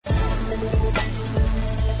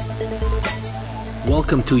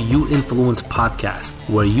Welcome to You Influence Podcast,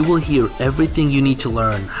 where you will hear everything you need to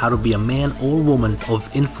learn how to be a man or woman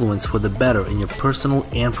of influence for the better in your personal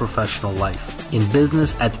and professional life, in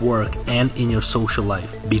business, at work, and in your social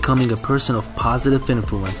life. Becoming a person of positive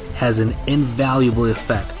influence has an invaluable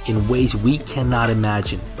effect in ways we cannot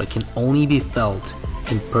imagine, but can only be felt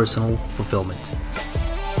in personal fulfillment.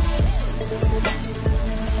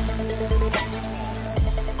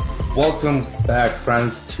 Welcome back,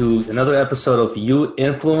 friends, to another episode of You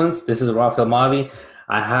Influence. This is Rafael Mavi.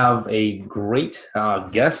 I have a great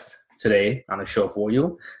guest today on the show for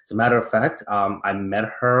you. As a matter of fact, I met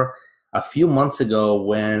her a few months ago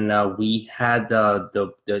when we had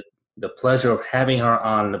the pleasure of having her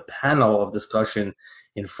on the panel of discussion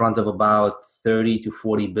in front of about 30 to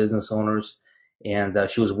 40 business owners. And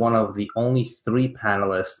she was one of the only 3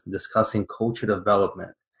 panelists discussing culture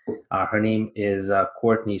development. Her name is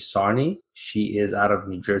Courtney Sarney. She is out of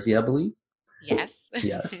New Jersey, I believe. Yes.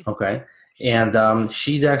 Yes. Okay. And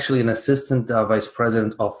she's actually an assistant vice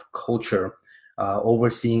president of culture,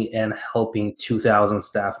 overseeing and helping 2,000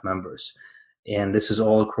 staff members. And this is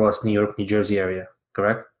all across New York, New Jersey area,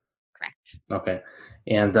 correct? Correct. Okay.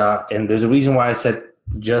 And there's a reason why I said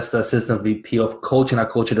just assistant VP of culture,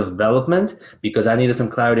 not culture development, because I needed some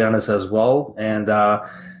clarity on this as well. And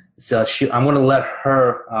so I'm going to let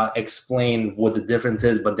her explain what the difference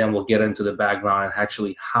is, but then we'll get into the background and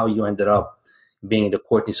actually how you ended up being the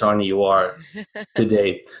Courtney Sarney you are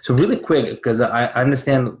today. So really quick, because I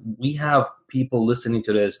understand we have people listening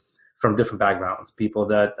to this from different backgrounds, people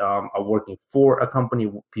that are working for a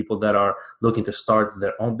company, people that are looking to start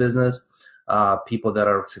their own business, people that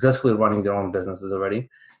are successfully running their own businesses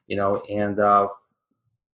already, and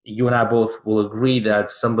you and I both will agree that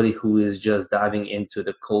somebody who is just diving into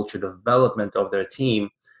the culture development of their team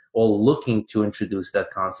or looking to introduce that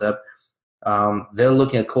concept, they're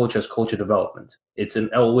looking at culture as culture development. It's an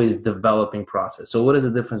always developing process. So what is the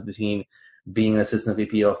difference between being an assistant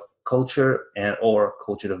VP of culture or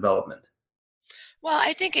culture development? Well,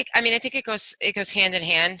 I think it goes hand in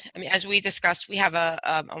hand. I mean, as we discussed, we have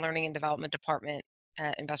a learning and development department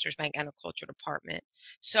at Investors Bank and a culture department.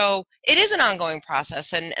 So it is an ongoing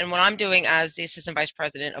process. And what I'm doing as the assistant vice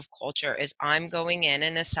president of culture is I'm going in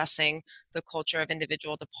and assessing the culture of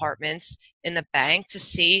individual departments in the bank to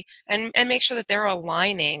see and make sure that they're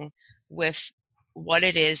aligning with what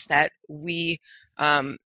it is that we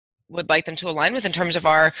would like them to align with in terms of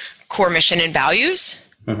our core mission and values.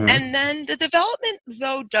 Mm-hmm. And then the development,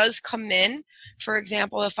 though, does come in. For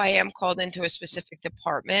example, if I am called into a specific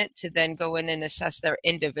department to then go in and assess their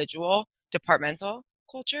individual departmental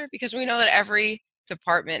culture, because we know that every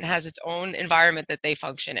department has its own environment that they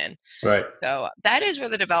function in. Right. So that is where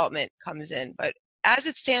the development comes in. But as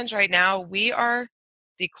it stands right now, we are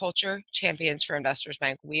the culture champions for Investors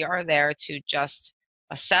Bank. We are there to just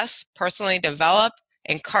assess, personally develop,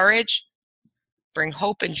 encourage, bring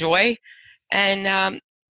hope and joy, and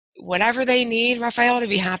whatever they need, Rafael, to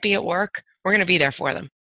be happy at work, we're going to be there for them.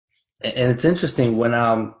 And it's interesting when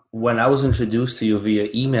I was introduced to you via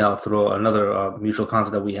email through another mutual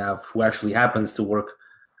contact that we have, who actually happens to work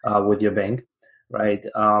with your bank, right?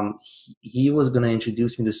 He was going to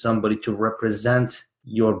introduce me to somebody to represent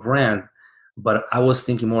your brand, but I was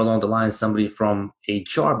thinking more along the lines somebody from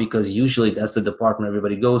HR, because usually that's the department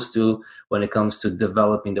everybody goes to when it comes to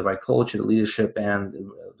developing the right culture, leadership, and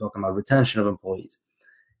talking about retention of employees.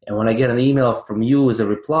 And when I get an email from you as a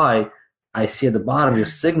reply, I see at the bottom your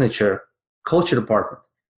signature, culture department,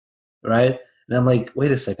 right? And I'm like,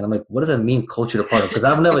 wait a second. I'm like, what does that mean, culture department? Because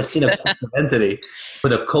I've never seen a corporate entity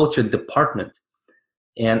with a culture department.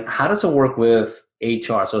 And how does it work with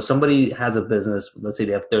HR? So somebody has a business, let's say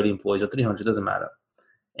they have 30 employees or 300, doesn't matter.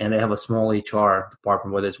 And they have a small HR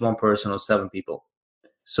department, whether it's one person or 7 people.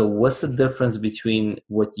 So what's the difference between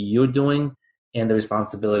what you're doing and the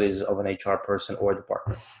responsibilities of an HR person or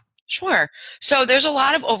department? Sure. So there's a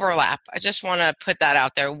lot of overlap. I just want to put that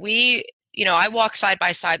out there. I walk side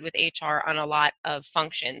by side with HR on a lot of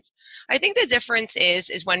functions. I think the difference is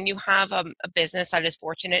when you have a business that is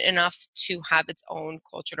fortunate enough to have its own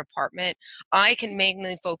culture department, I can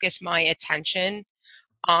mainly focus my attention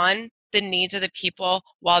on the needs of the people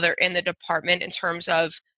while they're in the department in terms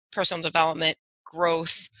of personal development,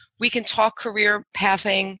 growth. We can talk career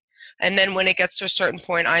pathing. And then when it gets to a certain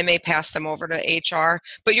point, I may pass them over to HR.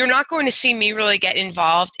 But you're not going to see me really get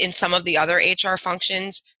involved in some of the other HR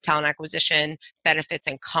functions, talent acquisition, benefits,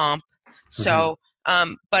 and comp. Mm-hmm. So,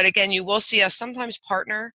 but again, you will see us sometimes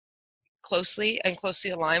partner closely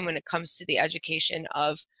align when it comes to the education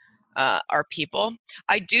of our people.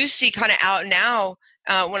 I do see kind of out now,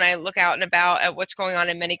 when I look out and about at what's going on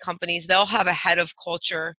in many companies, they'll have a head of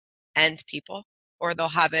culture and people. or they'll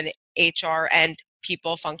have an HR and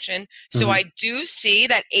people function. So Hmm. I do see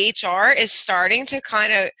that HR is starting to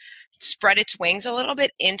kind of spread its wings a little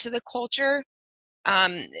bit into the culture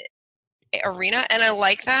um, arena. And I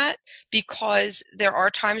like that because there are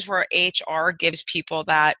times where HR gives people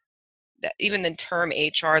that even the term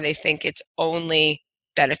HR, they think it's only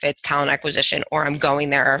benefits, talent acquisition, or I'm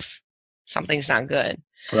going there if something's not good.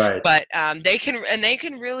 Right. But they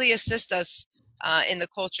can really assist us in the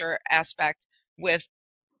culture aspect with,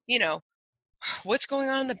 you know, what's going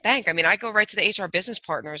on in the bank. I mean, I go right to the HR business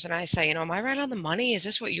partners and I say, am I right on the money? Is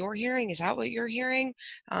this what you're hearing? Is that what you're hearing?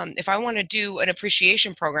 If I want to do an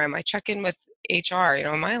appreciation program, I check in with HR.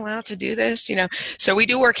 Am I allowed to do this? So we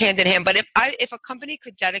do work hand in hand. But if a company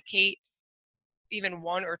could dedicate even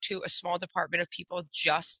one or two, a small department of people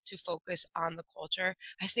just to focus on the culture,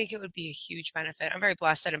 I think it would be a huge benefit. I'm very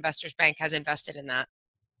blessed that Investors Bank has invested in that.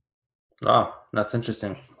 Oh, that's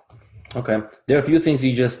interesting. Okay. There are a few things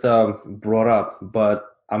you just brought up, but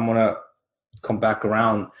I'm gonna come back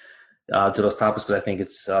around to those topics because I think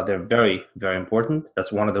they're very, very important.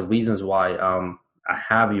 That's one of the reasons why I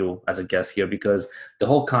have you as a guest here because the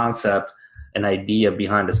whole concept and idea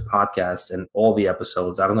behind this podcast and all the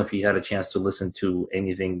episodes. I don't know if you had a chance to listen to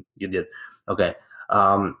anything you did. Okay,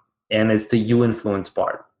 and it's the you influence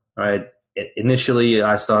part, right? Initially,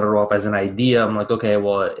 I started off as an idea. I'm like, okay,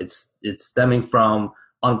 well, it's stemming from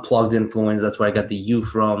unplugged influence. That's where I got the you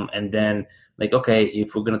from, and then like, okay,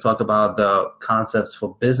 if we're going to talk about the concepts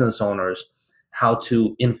for business owners, how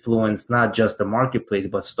to influence not just the marketplace,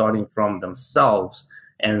 but starting from themselves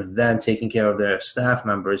and then taking care of their staff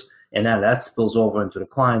members. And then that spills over into the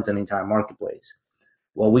clients and the entire marketplace.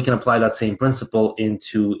 Well, we can apply that same principle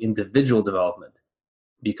into individual development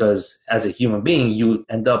because as a human being, you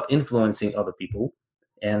end up influencing other people.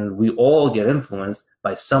 And we all get influenced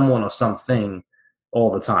by someone or something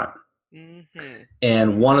all the time. Mm-hmm.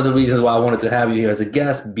 And one of the reasons why I wanted to have you here as a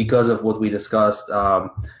guest, because of what we discussed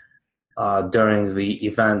during the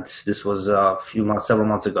event, this was several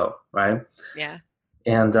months ago, right? Yeah.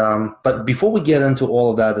 And but before we get into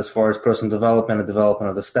all of that, as far as personal development and development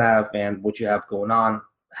of the staff and what you have going on,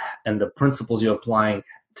 and the principles you're applying,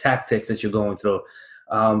 tactics that you're going through,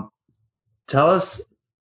 um, tell us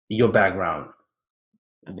your background.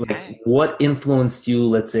 Like, Okay. what influenced you?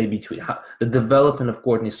 Let's say the development of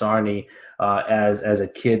Courtney Sarney as a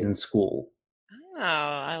kid in school. Oh,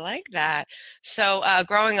 I like that. So,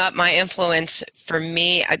 growing up, my influence for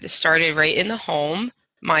me, I just started right in the home.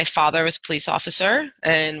 My father was a police officer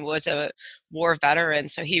and was a war veteran,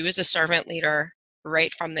 so he was a servant leader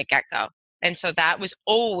right from the get-go. And so that was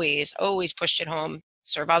always, always pushed it home.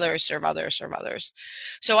 Serve others, serve others, serve others.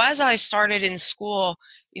 So as I started in school,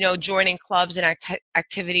 joining clubs and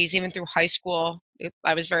activities, even through high school,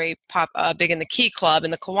 I was very big in the Key Club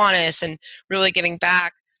and the Kiwanis and really giving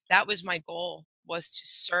back. That was my goal, was to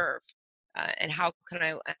serve. And how can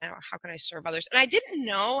I serve others? And I didn't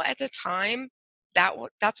know at the time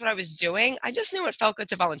that's what I was doing. I just knew it felt good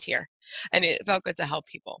to volunteer, and it felt good to help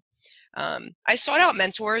people. I sought out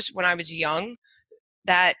mentors when I was young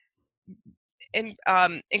that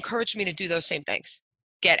encouraged me to do those same things,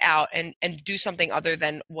 get out and do something other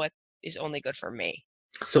than what is only good for me.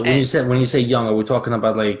 So And when you say young, are we talking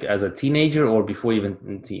about like as a teenager or before even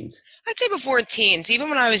in teens? I'd say before teens, even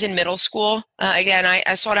when I was in middle school, again,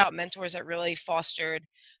 I sought out mentors that really fostered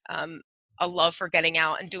um, a love for getting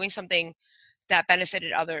out and doing something that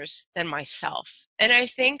benefited others than myself. And I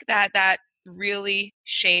think that really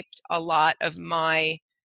shaped a lot of my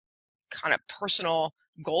kind of personal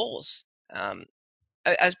goals.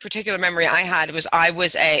 A particular memory I had was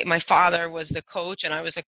my father was the coach and I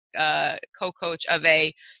was a co-coach of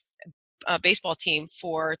a baseball team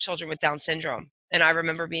for children with Down syndrome. And I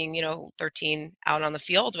remember being, 13 out on the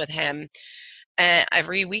field with him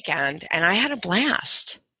every weekend, and I had a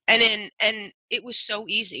blast. And it was so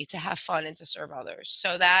easy to have fun and to serve others.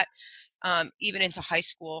 So that even into high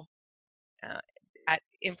school, uh,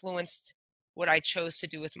 influenced what I chose to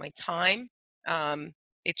do with my time.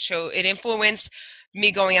 It influenced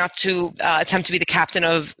me going out to attempt to be the captain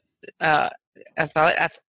of uh, an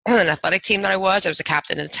athletic team that I was. I was a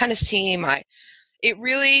captain in a tennis team.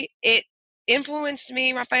 It influenced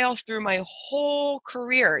me, Raphael, through my whole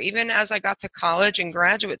career. Even as I got to college and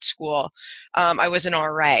graduate school, I was an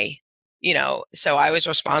RA, so I was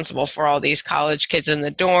responsible for all these college kids in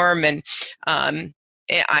the dorm. And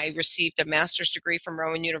I received a master's degree from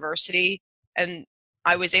Rowan University. And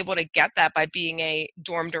I was able to get that by being a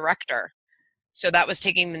dorm director. So that was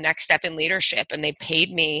taking the next step in leadership. And they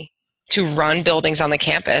paid me to run buildings on the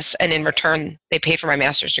campus. And in return, they paid for my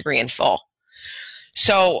master's degree in full.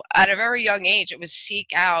 So at a very young age, it was seek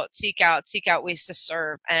out, seek out, seek out ways to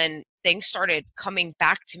serve. And things started coming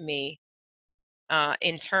back to me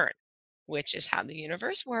in turn, which is how the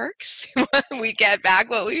universe works. We get back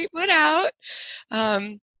what we put out.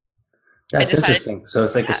 Um, I That's decided, interesting. So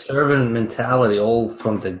it's like a yeah, servant mentality all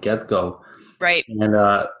from the get-go. right. And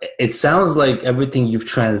it sounds like everything you've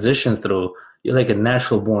transitioned through, you're like a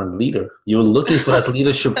natural born leader. You're looking for that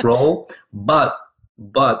leadership role, but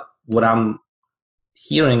what I'm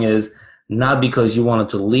hearing is not because you wanted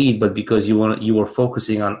to lead, but because you were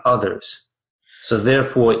focusing on others. So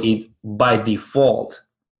therefore, it by default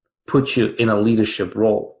puts you in a leadership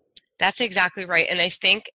role. That's exactly right. And I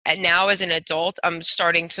think now as an adult, I'm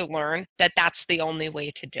starting to learn that that's the only way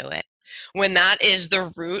to do it. When that is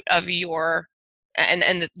the root of your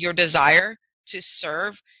desire to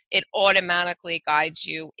serve, it automatically guides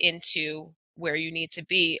you into where you need to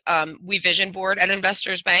be. We vision board at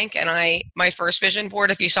Investors Bank, and my first vision board,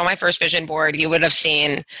 if you saw my first vision board, you would have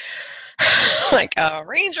seen like a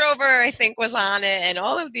Range Rover, I think, was on it, and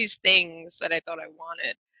all of these things that I thought I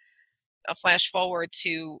wanted. A flash forward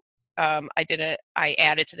to I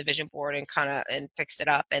added to the vision board and kind of and fixed it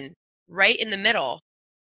up, and right in the middle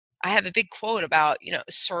I have a big quote about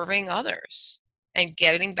serving others and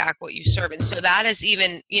getting back what you serve. And so that is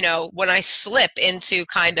even when I slip into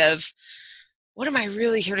kind of what am I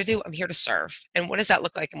really here to do? I'm here to serve. And what does that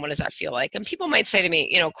look like and what does that feel like? And people might say to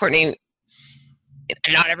me, Courtney,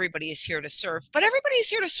 not everybody is here to serve, but everybody is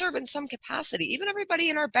here to serve in some capacity. Even everybody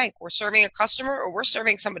in our bank, we're serving a customer or we're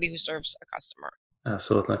serving somebody who serves a customer.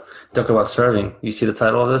 Absolutely. Talk about serving. You see the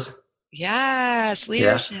title of this? Yes, Yeah.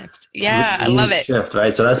 leadership. Yeah, I love Lead it. shift,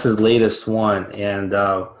 right? So that's his latest one. And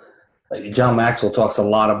like John Maxwell talks a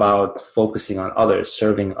lot about focusing on others,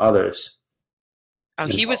 serving others. Oh,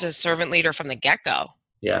 You he know? was a servant leader from the get-go.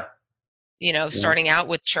 Yeah. Yeah. Starting out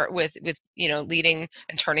with church, with leading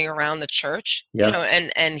and turning around the church, Yeah.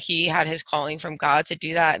 and he had his calling from God to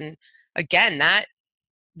do that. And again, that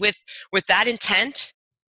with that intent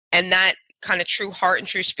and that kind of true heart and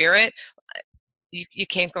true spirit, you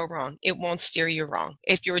can't go wrong. It won't steer you wrong.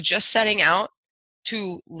 If you're just setting out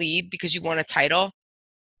to lead because you want a title,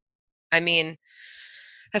 I mean,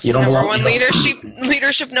 that's You the don't number belong. one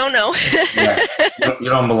leadership no. Yeah. You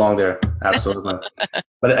don't belong there. Absolutely.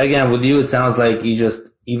 But again, with you, it sounds like you just,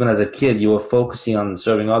 even as a kid, you were focusing on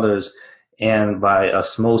serving others, and by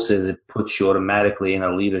osmosis, it puts you automatically in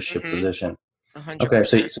a leadership Mm-hmm. position. Okay,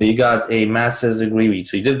 so 100%. so you got a master's degree,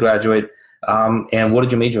 so you did graduate. And what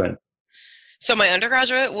did you major in? So my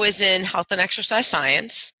undergraduate was in health and exercise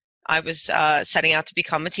science. I was setting out to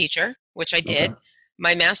become a teacher, which I Okay. did.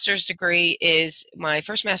 My first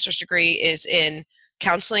master's degree is in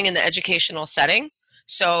counseling in the educational setting.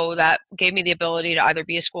 So that gave me the ability to either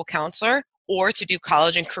be a school counselor or to do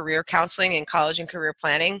college and career counseling and college and career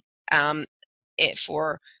planning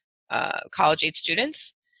for college age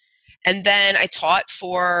students. And then I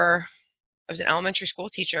was an elementary school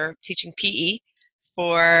teacher teaching PE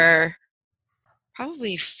for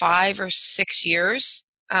probably 5 or 6 years.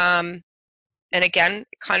 And again,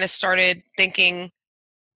 kind of started thinking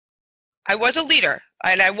I was a leader,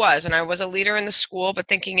 and I was a leader in the school, but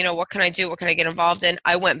thinking, what can I do? What can I get involved in?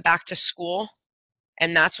 I went back to school,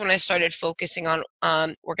 and that's when I started focusing on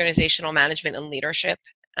organizational management and leadership.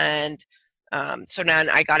 And so now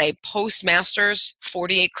I got a postmaster's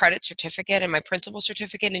 48 credit certificate and my principal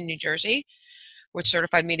certificate in New Jersey, which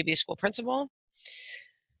certified me to be a school principal.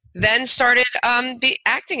 Then started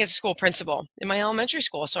acting as a school principal in my elementary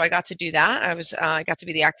school. So I got to do that. I got to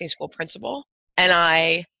be the acting school principal, and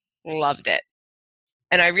I loved it.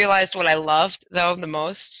 And I realized what I loved though the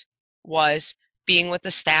most was being with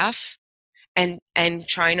the staff and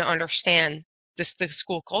trying to understand the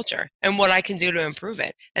school culture and what I can do to improve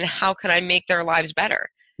it and how can I make their lives better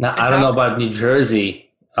Now, and I don't how know about New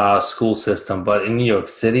Jersey school system, but in New York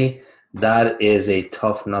City, that is a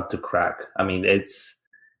tough nut to crack. I mean, it's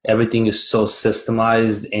everything is so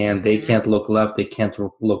systemized, and they Mhm. can't look left, they can't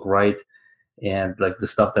look right. And like the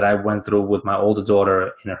stuff that I went through with my older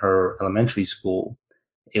daughter in her elementary school,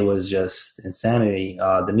 it was just insanity.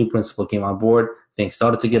 The new principal came on board. Things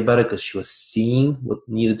started to get better because she was seeing what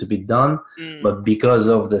needed to be done. Mm, But because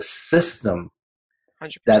of the system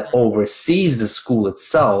that 100%. oversees the school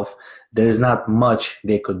itself, there's not much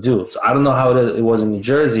they could do. So I don't know how it was in New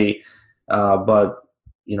Jersey, but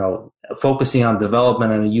focusing on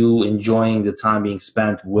development and you enjoying the time being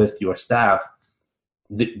spent with your staff,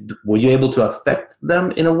 were you able to affect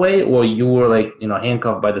them in a way, or you were like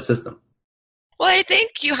handcuffed by the system? Well, I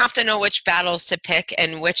think you have to know which battles to pick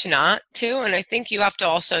and which not to. And I think you have to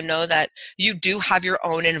also know that you do have your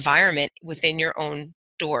own environment within your own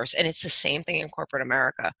doors. And it's the same thing in corporate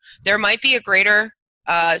America. There might be a greater,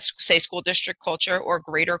 say, school district culture or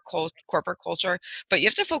greater corporate culture, but you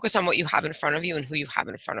have to focus on what you have in front of you and who you have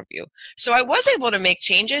in front of you. So I was able to make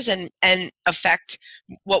changes and affect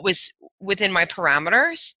what was within my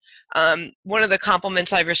parameters. One of the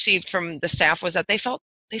compliments I received from the staff was that they felt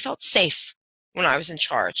safe when I was in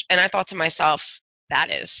charge. And I thought to myself, that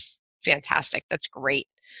is fantastic. That's great.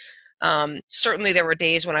 Certainly there were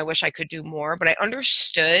days when I wish I could do more, but I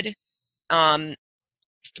understood um,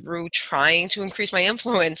 through trying to increase my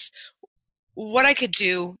influence what I could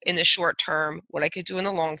do in the short term, what I could do in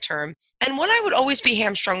the long term, and what I would always be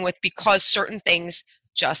hamstrung with because certain things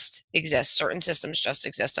just exist, certain systems just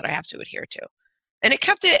exist that I have to adhere to. And it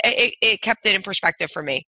kept it in perspective for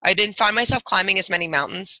me. I didn't find myself climbing as many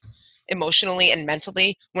mountains emotionally and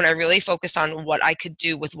mentally when I really focused on what I could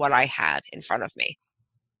do with what I had in front of me.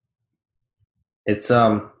 It's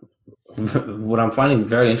what I'm finding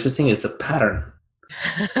very interesting. It's a pattern.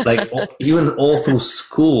 Like even all through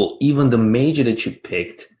school, even the major that you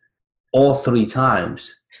picked, all three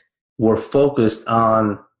times were focused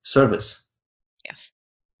on service, Yes.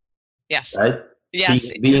 Yes. right? Yes.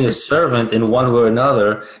 Being a servant in one way or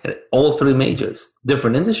another, all three majors,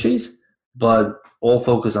 different industries, but all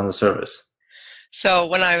focused on the service. So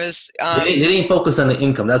when I was They didn't focus on the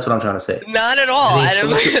income. That's what I'm trying to say. not at all.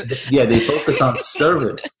 They focus on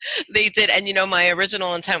service. They did, and my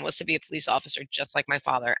original intent was to be a police officer, just like my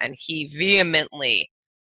father, and he vehemently,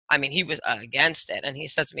 he was against it, and he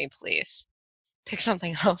said to me, "Please pick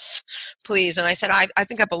something else, please." And I said, "I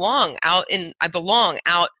think I belong out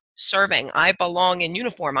serving. I belong in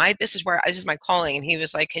uniform. This is my calling." And he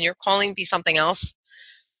was like, "Can your calling be something else?"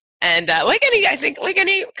 And like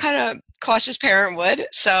any kind of cautious parent would.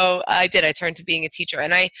 So I did. I turned to being a teacher.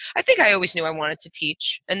 And I think I always knew I wanted to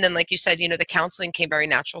teach. And then, like you said, the counseling came very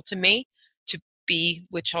natural to me to be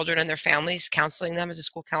with children and their families, counseling them as a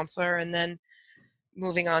school counselor, and then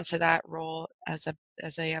moving on to that role as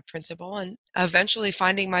a principal, and eventually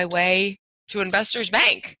finding my way to Investors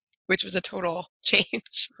Bank, which was a total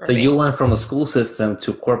change for So me. you went from a school system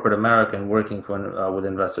to corporate America and working with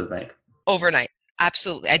Investors Bank. Overnight.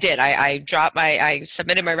 Absolutely. I did. I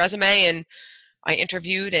submitted my resume and I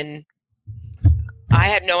interviewed, and I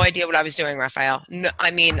had no idea what I was doing, Raphael. No,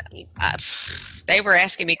 they were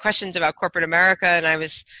asking me questions about corporate America, and I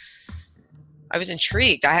was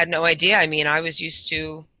intrigued. I had no idea. I was used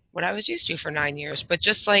to what I was used to for 9 years, but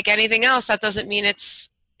just like anything else, that doesn't mean it's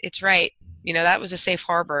right. That was a safe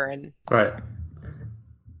harbor, and right.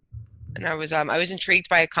 And I was intrigued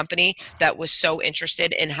by a company that was so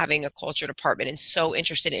interested in having a culture department and so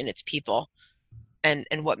interested in its people and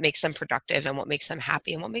what makes them productive and what makes them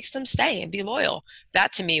happy and what makes them stay and be loyal.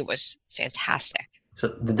 That to me was fantastic. So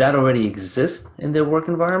did that already exist in their work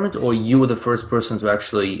environment, or you were the first person to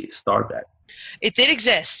actually start that? It did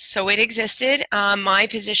exist. So it existed. My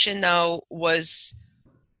position though was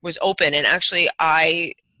open, and actually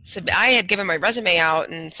I had given my resume out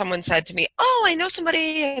and someone said to me, "Oh, I know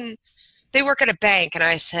somebody and they work at a bank." And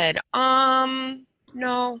I said,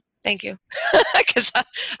 no, thank you. Because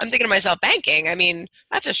I'm thinking to myself, banking,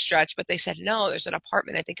 that's a stretch. But they said, no, there's a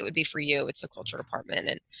department. I think it would be for you. It's the culture department.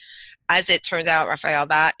 And as it turned out, Raphael,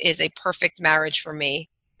 that is a perfect marriage for me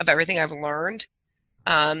of everything I've learned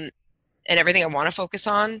and everything I want to focus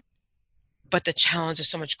on. But the challenge is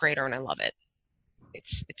so much greater, and I love it.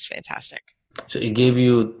 It's fantastic. So it gave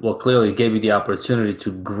you, clearly it gave you the opportunity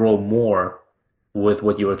to grow more with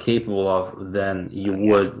what you were capable of than you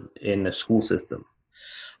would in a school system.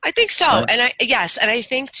 I think so. Right? And I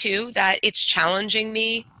think too that it's challenging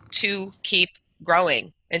me to keep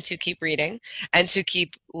growing and to keep reading and to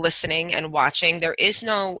keep listening and watching. There is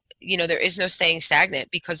no staying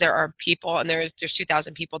stagnant, because there are people, and there's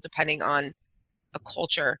 2,000 people depending on a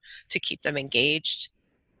culture to keep them engaged,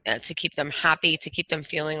 to keep them happy, to keep them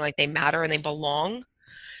feeling like they matter and they belong.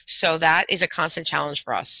 So that is a constant challenge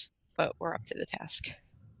for us. But we're up to the task.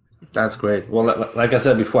 That's great. Well, like I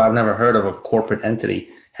said before, I've never heard of a corporate entity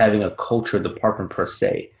having a culture department per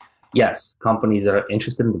se. Yes, companies that are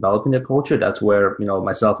interested in developing their culture, that's where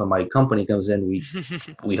myself and my company comes in.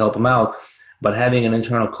 We help them out. But having an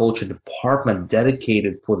internal culture department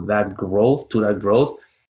dedicated for that growth,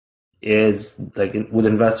 is like with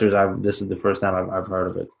investors. This is the first time I've heard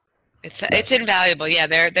of it. It's invaluable. Yeah,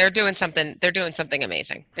 they're doing something. They're doing something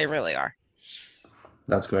amazing. They really are.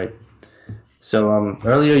 That's great. So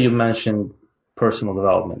earlier you mentioned personal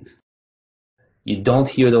development. You don't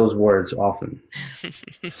hear those words often.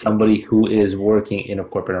 Somebody who is working in a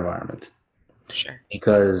corporate environment. Sure.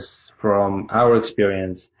 Because from our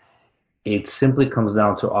experience, it simply comes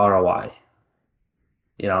down to ROI.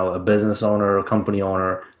 a business owner, a company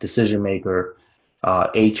owner, decision maker,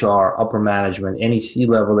 HR, upper management, any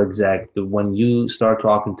C-level exec, when you start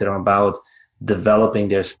talking to them about developing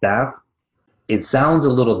their staff, it sounds a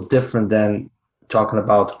little different than talking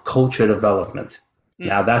about culture development.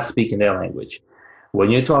 Now Mm-hmm. that's speaking their language. When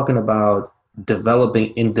you're talking about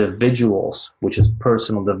developing individuals, which is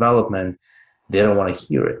personal development, they don't want to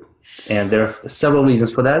hear it. And there are several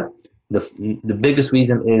reasons for that. The biggest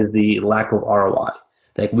reason is the lack of ROI.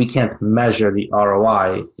 Like we can't measure the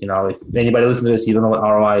ROI. If anybody listens to this, you don't know what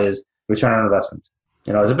ROI is, return on investment.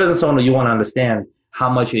 As a business owner, you want to understand how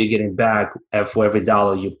much are you getting back for every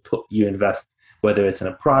dollar you invest, whether it's in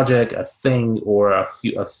a project, a thing, or a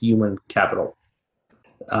human capital.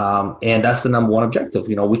 And that's the number one objective.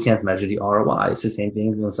 We can't measure the ROI. It's the same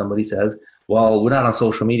thing when somebody says, well, we're not on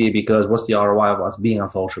social media because what's the ROI of us being on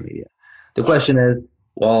social media? The question is,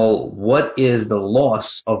 well, what is the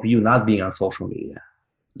loss of you not being on social media?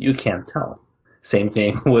 You can't tell. Same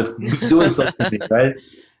thing with doing social media, right?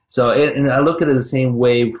 So, and I look at it the same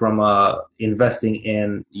way from investing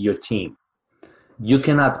in your team. You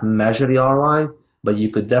cannot measure the ROI, but you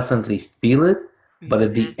could definitely feel it. But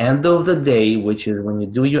at Mm-hmm. the end of the day, which is when you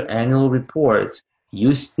do your annual reports,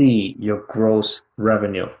 you see your gross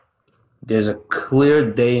revenue. There's a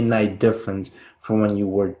clear day and night difference from when you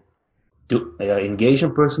were engaged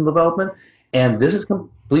in personal development, and this is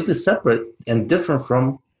completely separate and different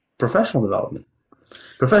from professional development.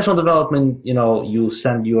 Professional development, you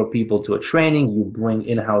send your people to a training, you bring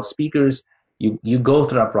in-house speakers, you go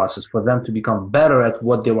through that process for them to become better at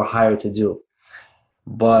what they were hired to do.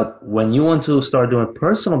 But when you want to start doing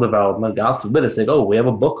personal development, God forbid, it's like, oh, we have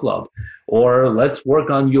a book club, or let's work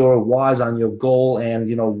on your whys, on your goal, and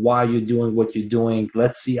why you're doing what you're doing.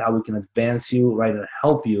 Let's see how we can advance you, right, and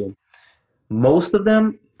help you. Most of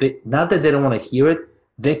them, not that they don't want to hear it,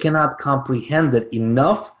 they cannot comprehend it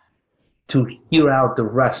enough to hear out the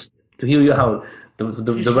rest, to hear you out the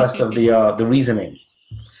rest of the reasoning.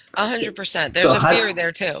 100%. There's So a fear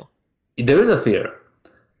there too. there is a fear.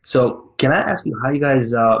 So can I ask you how you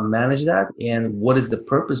guys manage that and what is the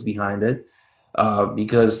purpose behind it?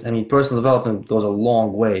 Because I mean, personal development goes a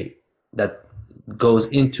long way. That goes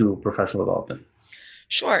into professional development.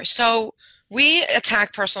 Sure. So we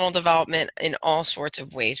attack personal development in all sorts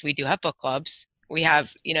of ways. We do have book clubs. We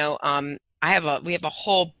have, we have a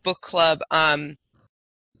whole book club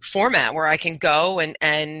format where I can go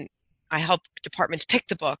and I help departments pick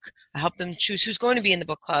the book. I help them choose who's going to be in the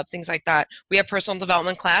book club, things like that. We have personal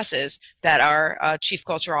development classes that our chief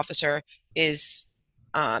culture officer is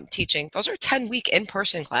teaching. Those are 10-week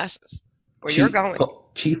in-person classes where you're Chief going.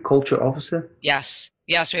 Chief Culture Officer. Yes.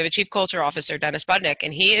 Yes, we have a chief culture officer, Dennis Budnick,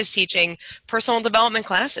 and he is teaching personal development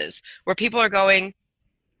classes where people are going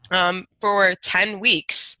for 10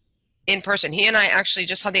 weeks in person. He and I actually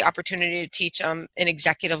just had the opportunity to teach an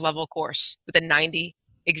executive level course with the 90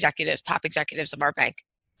 executives, top executives of our bank.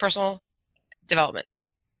 Personal development,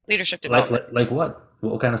 leadership Like, development. like like what?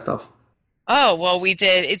 What kind of stuff? Oh, well,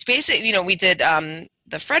 it's basic, we did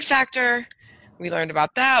the Fred Factor. We learned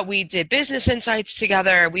about that. We did business insights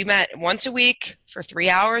together. We met once a week for 3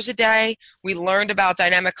 hours a day. We learned about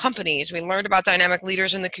dynamic companies. We learned about dynamic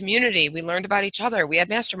leaders in the community. We learned about each other. We had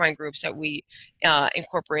mastermind groups that we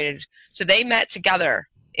incorporated. So they met together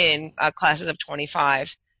in classes of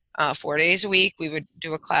 25, 4 days a week. We would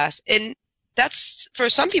do a class. And that's, for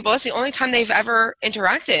some people, that's the only time they've ever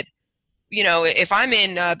interacted. If I'm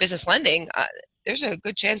in business lending, there's a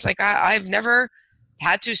good chance, like I've never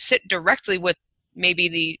had to sit directly with maybe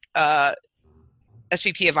the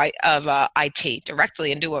SVP of IT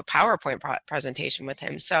directly and do a PowerPoint presentation with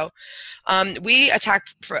him. So we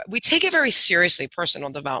take it very seriously, personal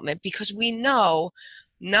development, because we know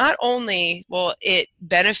not only will it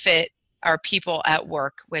benefit our people at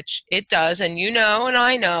work, which it does, and and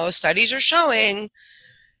I know, studies are showing,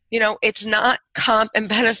 it's not comp and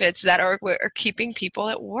benefits that are keeping people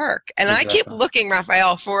at work. And Exactly. I keep looking,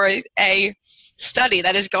 Raphael, for a study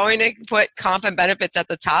that is going to put comp and benefits at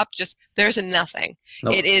the top. There's nothing.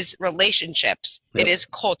 Nope. It is relationships. Yep. It is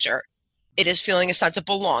culture. It is feeling a sense of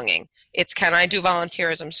belonging. It's, can I do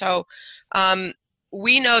volunteerism? So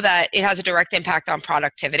we know that it has a direct impact on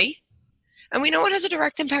productivity. And we know it has a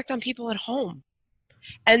direct impact on people at home.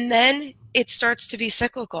 And then it starts to be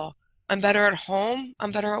cyclical. I'm better at home.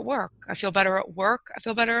 I'm better at work. I feel better at work. I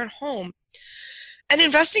feel better at home. And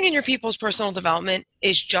investing in your people's personal development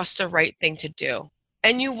is just the right thing to do.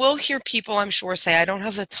 And you will hear people, I'm sure, say, I don't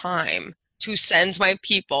have the time to send my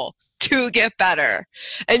people to get better.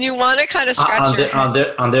 And you want to kind of scratch your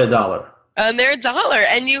head. On their dollar. On their dollar.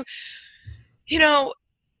 And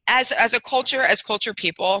as culture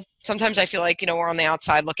people, sometimes I feel like, we're on the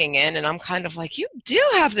outside looking in, and I'm kind of like, you do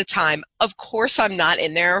have the time. Of course, I'm not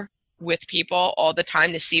in there with people all the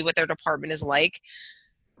time to see what their department is like,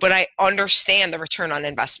 but I understand the return on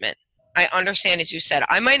investment. I understand, as you said,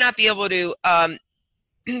 I might not be able to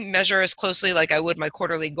measure as closely like I would my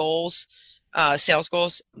quarterly goals, sales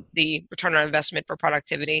goals, the return on investment for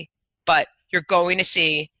productivity, but you're going to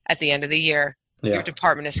see at the end of the year, your Yeah,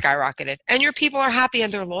 department is skyrocketed and your people are happy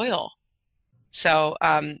and they're loyal. So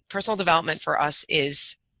personal development for us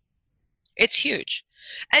it's huge.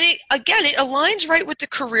 And it aligns right with the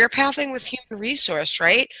career pathing with human resource,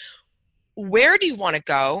 right? Where do you want to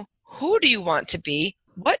go? Who do you want to be?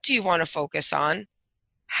 What do you want to focus on?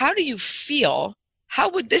 How do you feel? How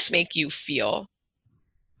would this make you feel?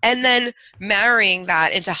 And then marrying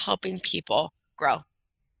that into helping people grow.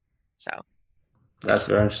 So, that's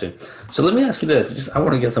very interesting. So let me ask you this. I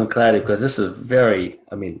want to get some clarity because this is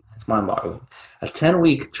it's mind-boggling. A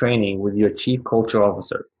 10-week training with your chief culture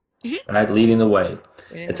officer, mhm. right, leading the way.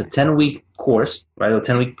 It's a 10-week course, right, a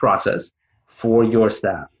 10-week process for your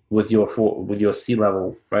staff with your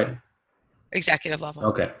C-level, right? Executive level.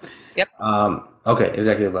 Okay. Yep. Okay,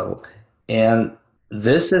 executive level. And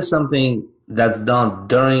this is something that's done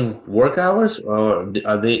during work hours, or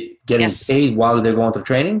are they getting Yes. paid while they're going through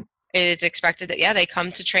training? It is expected that, yeah, they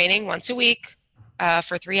come to training once a week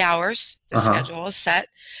for 3 hours. The Uh-huh. schedule is set,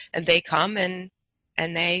 and they come and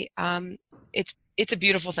it's a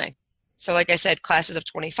beautiful thing. So, like I said, classes of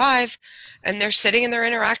 25, and they're sitting and they're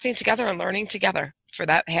interacting together and learning together for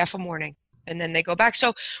that half a morning. And then they go back.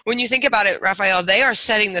 So when you think about it, Raphael, they are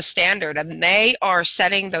setting the standard and they are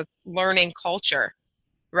setting the learning culture,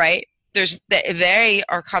 right? They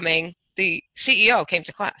are coming. The CEO came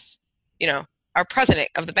to class, you know, our president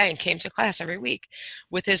of the bank came to class every week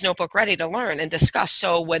with his notebook ready to learn and discuss.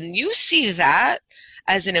 So when you see that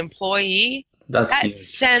as an employee, That's that huge.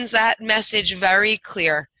 sends that message very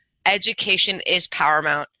clear. Education is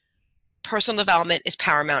paramount. Personal development is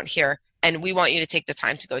paramount here. And we want you to take the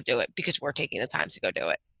time to go do it because we're taking the time to go do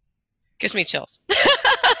it. Gives me chills.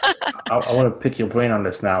 I want to pick your brain on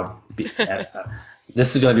this now.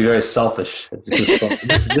 This is going to be very selfish.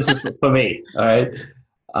 This is for me. All right.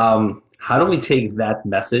 How do we take that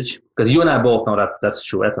message? Because you and I both know that's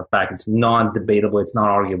true. That's a fact. It's non-debatable. It's not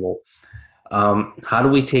arguable. How do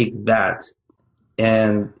we take that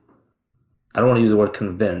and I don't want to use the word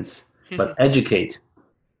convince, but educate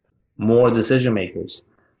more decision makers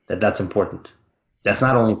that that's important. That's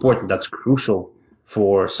not only important, that's crucial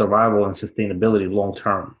for survival and sustainability long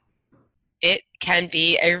term. It can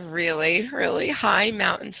be a really, really high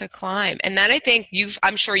mountain to climb. And that I think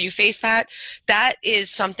I'm sure you face that. That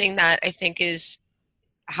is something that I think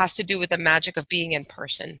has to do with the magic of being in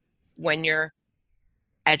person when you're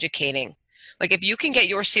educating. Like if you can get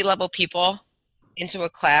your C-level people into a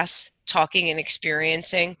class talking and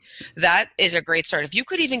experiencing, that is a great start. If you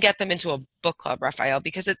could even get them into a book club, Raphael,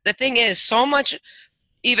 because the thing is, so much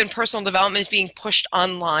even personal development is being pushed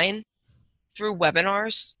online through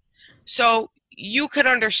webinars. So you could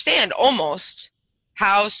understand almost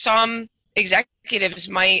how some executives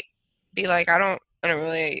might be like, I don't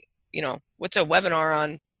really, what's a webinar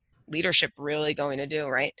on leadership really going to do,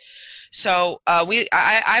 right? So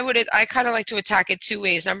I kind of like to attack it two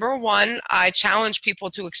ways. Number one, I challenge people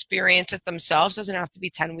to experience it themselves. Doesn't have to be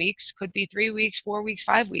 10 weeks, could be 3 weeks, 4 weeks,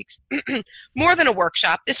 5 weeks, more than a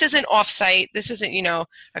workshop. This isn't offsite. This isn't,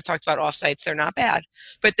 I've talked about offsites. They're not bad,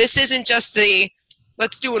 but this isn't just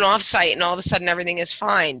let's do an offsite and all of a sudden everything is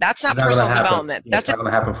fine. That's It's not not going to personal happen. development. It's not going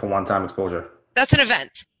to happen for one time exposure. That's an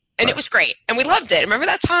event. And it Right. was great. And we loved it. Remember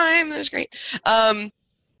that time? It was great.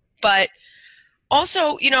 But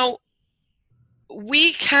also,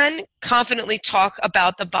 we can confidently talk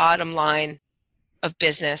about the bottom line of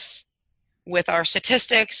business with our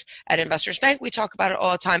statistics at Investors Bank. We talk about it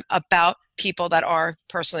all the time about people that are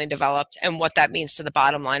personally developed and what that means to the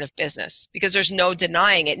bottom line of business, because there's no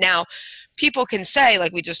denying it. Now, people can say,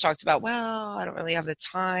 like we just talked about, well, I don't really have the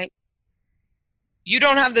time. You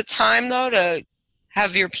don't have the time, though, to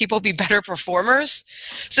have your people be better performers.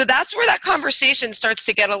 So that's where that conversation starts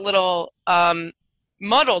to get a little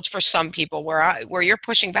muddled for some people, where you're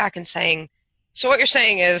pushing back and saying, so what you're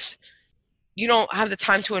saying is you don't have the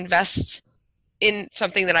time to invest in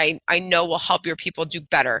something that I know will help your people do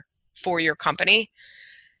better for your company.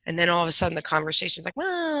 And then all of a sudden the conversation's like,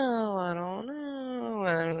 well, I don't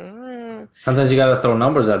know. Sometimes you got to throw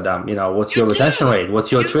numbers at them. What's You your retention do. rate?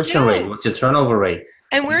 What's your You attrition rate? do. What's your turnover rate?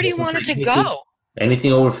 And And where do they you can want say it to anything, go?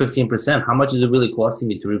 anything over 15%. How much is it really costing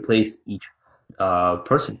you to replace each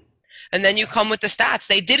person? And then you come with the stats.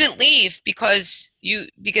 They didn't leave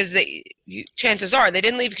chances are they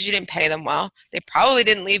didn't leave because you didn't pay them well. They probably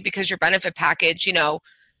didn't leave because your benefit package,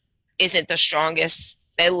 isn't the strongest.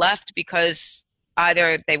 They left because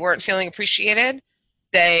either they weren't feeling appreciated,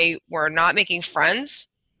 they were not making friends,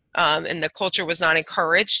 and the culture was not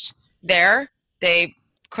encouraged there. They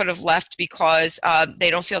could have left because they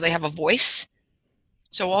don't feel they have a voice.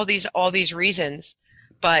 So all these reasons,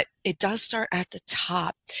 but it does start at the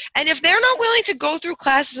top. And if they're not willing to go through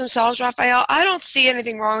classes themselves, Raphael, I don't see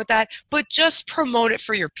anything wrong with that, but just promote it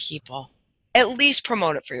for your people. At least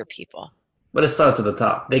promote it for your people. But it starts at the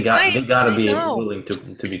top. They got to be willing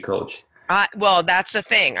to be coached. Well, that's the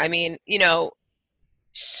thing. I mean,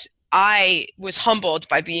 I was humbled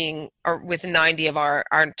by being with 90 of our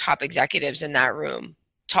top executives in that room,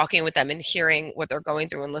 talking with them and hearing what they're going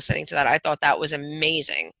through and listening to that. I thought that was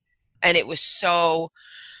amazing. And it was so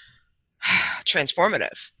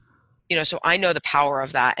transformative. So I know the power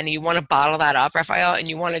of that. And you want to bottle that up, Raphael, and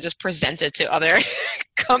you want to just present it to other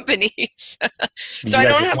companies. So I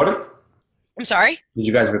don't have. I'm sorry? Did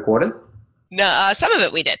you guys record it? No, some of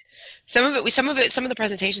it we did. Some of the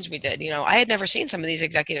presentations we did. I had never seen some of these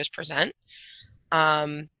executives present.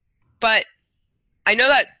 But I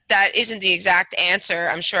know that isn't the exact answer.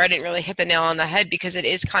 I'm sure I didn't really hit the nail on the head because it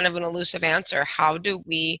is kind of an elusive answer. How do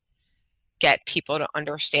we get people to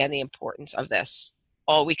understand the importance of this?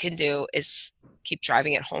 All we can do is keep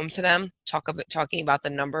driving it home to them, talking about the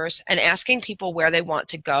numbers, and asking people where they want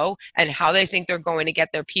to go and how they think they're going to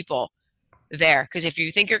get their people there. Because if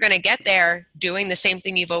you think you're going to get there doing the same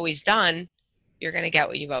thing you've always done, you're going to get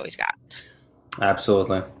what you've always got.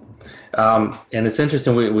 Absolutely. And it's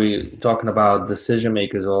interesting, we talking about decision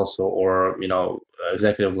makers also, or,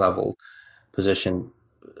 executive level position.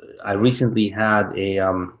 I recently had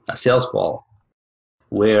a sales call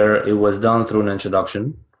where it was done through an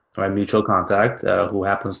introduction, right? Mutual contact, who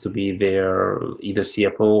happens to be their either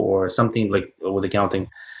CFO or something like with accounting.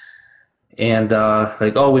 And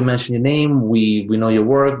we mentioned your name, we know your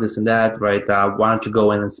work, this and that, right? Why don't you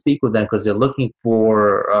go in and speak with them, because they're looking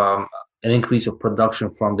for an increase of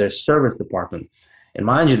production from their service department. And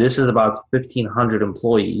mind you, this is about 1,500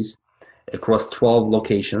 employees across 12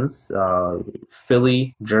 locations,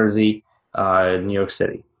 Philly, Jersey, New York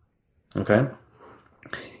City. Okay?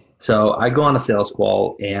 So I go on a sales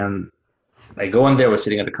call, and I go in there, we're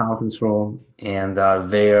sitting in the conference room, and I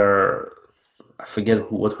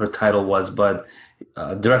forget what her title was, but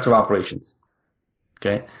Director of Operations.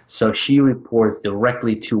 Okay, so she reports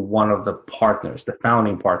directly to one of the partners, the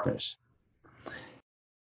founding partners.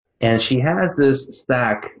 And she has this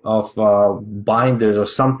stack of binders or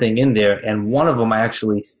something in there, and one of them I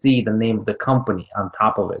actually see the name of the company on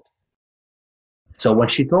top of it. So when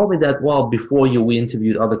she told me that, before we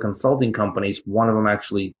interviewed other consulting companies, one of them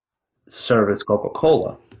actually serviced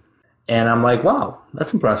Coca-Cola. And I'm like, wow,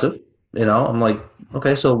 that's impressive. I'm like,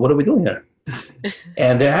 okay, so what are we doing here?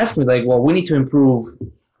 And they're asking me we need to improve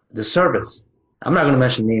the service. I'm not going to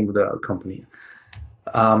mention the name of the company.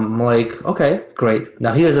 I'm like, okay, great.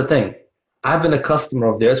 Now here's the thing. I've been a customer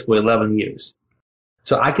of theirs for 11 years.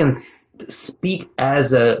 So I can speak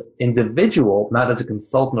as an individual, not as a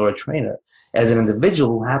consultant or a trainer, as an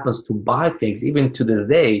individual who happens to buy things, even to this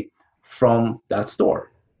day, from that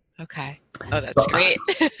store. Okay. Oh, that's great.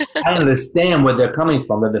 I understand where they're coming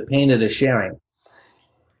from, the pain that they're sharing.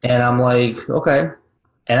 And I'm like, okay.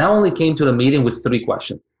 And I only came to the meeting with 3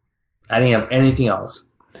 questions. I didn't have anything else.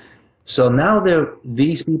 So now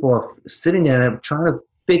these people are sitting there and trying to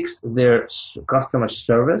fix their customer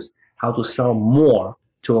service, how to sell more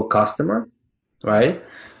to a customer, right?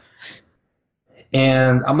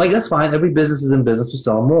 And I'm like, that's fine. Every business is in business to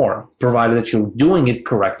sell more, provided that you're doing it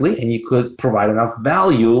correctly and you could provide enough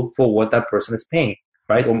value for what that person is paying,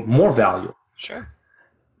 right? Or more value. Sure.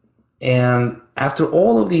 And after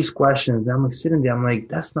all of these questions, I'm like sitting there, I'm like,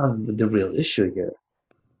 that's not the real issue here.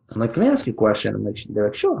 I'm like, can I ask you a question? They're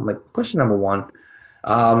like, sure. I'm like, question number 1,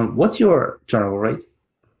 what's your turnover rate?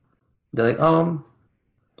 They're like,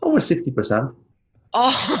 over 60%.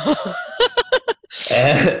 Oh.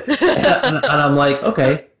 and I'm like,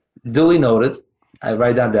 okay, duly noted. I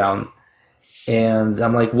write that down. And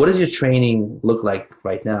I'm like, what does your training look like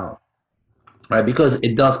right now? Right? Because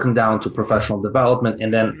it does come down to professional development,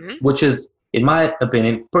 and then, which is, in my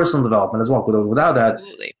opinion, personal development as well. Without that,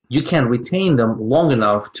 Absolutely. You can't retain them long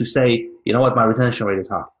enough to say, you know what, my retention rate is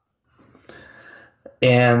high.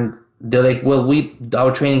 And they're like, well,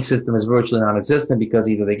 our training system is virtually non-existent because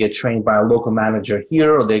either they get trained by a local manager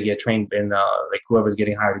here, or they get trained in whoever's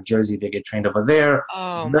getting hired in Jersey, they get trained over there.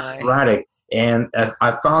 Oh, That's sporadic. And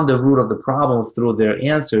I found the root of the problem through their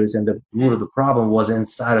answers, and the root of the problem was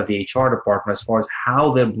inside of the HR department as far as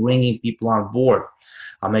how they're bringing people on board.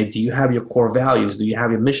 I'm like, do you have your core values? Do you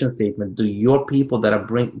have your mission statement? Do your people that are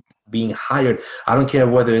being hired, I don't care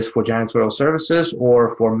whether it's for janitorial services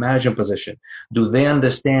or for management position, do they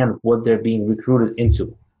understand what they're being recruited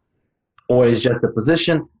into? Or is just a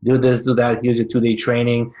position, do this, do that, here's your 2-day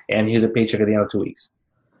training, and here's a paycheck at the end of 2 weeks.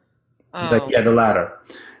 Like, Oh, yeah, the latter.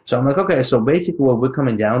 So I'm like, okay, so basically what we're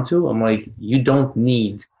coming down to, I'm like, you don't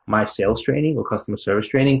need my sales training or customer service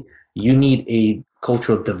training. You need a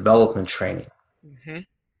cultural development training. mm-hmm.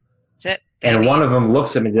 That's it. And one of them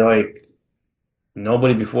looks at me, they're like,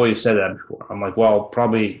 nobody before you said that before. I'm like, well,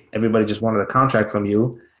 probably everybody just wanted a contract from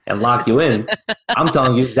you and lock you in. I'm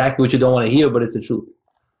telling you exactly what you don't want to hear, but it's the truth.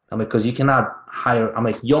 I'm like, because you cannot hire, I'm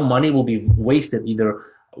like, your money will be wasted either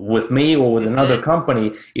with me or with another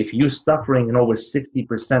company if you're suffering an over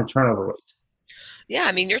 60% turnover rate. Yeah,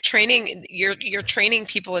 I mean, you're training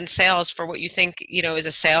people in sales for what you think, is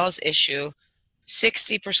a sales issue.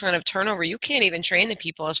 60% of turnover, you can't even train the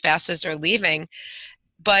people as fast as they're leaving,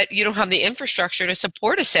 but you don't have the infrastructure to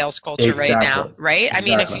support a sales culture right Exactly. now, right? I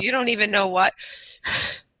mean, if Exactly. you don't even know what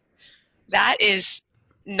that is,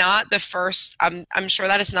 not the first, I'm sure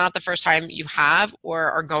that is not the first time you have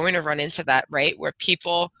or are going to run into that, right? Where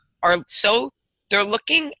people are they're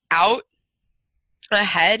looking out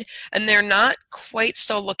ahead and they're not quite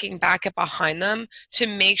still looking back at behind them to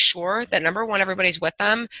make sure that number one, everybody's with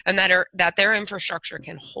them and that their infrastructure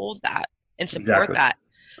can hold that and support Exactly. that.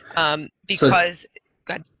 So, Because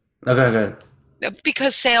good. okay, good.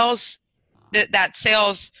 Because that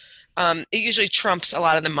sales, it usually trumps a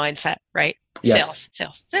lot of the mindset, right? Yes.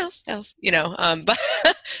 Sales, but,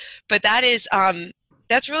 but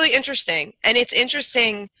that's really interesting. And it's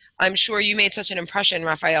interesting. I'm sure you made such an impression,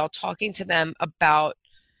 Raphael, talking to them about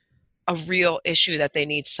a real issue that they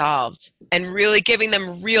need solved and really giving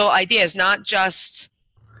them real ideas, not just,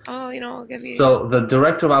 oh, I'll give you. So the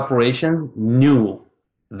director of operation knew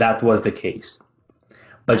that was the case,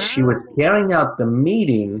 but she was Oh. carrying out the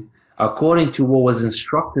meeting according to what was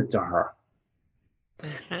instructed to her.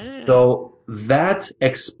 Mhm. So that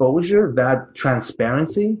exposure, that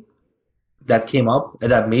transparency that came up at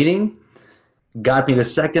that meeting got me the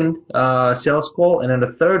second sales call, and then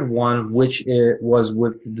the third one, which it was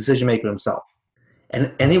with the decision maker himself.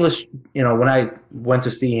 And he was, when I went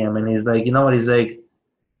to see him, and he's like, you know what? He's like,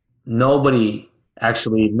 nobody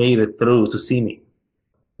actually made it through to see me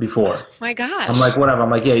before. Oh my I'm like, gosh. whatever. I'm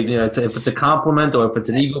like, yeah, if it's a compliment or if it's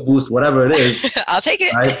an ego boost, whatever it is, I'll take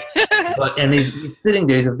right? it. And he's sitting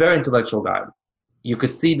there. He's a very intellectual guy. You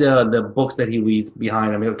could see the books that he reads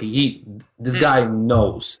behind him. This Mm, guy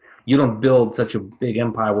knows. You don't build such a big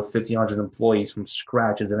empire with 1,500 employees from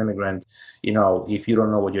scratch as an immigrant, if you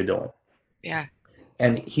don't know what you're doing. yeah.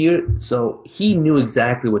 So he knew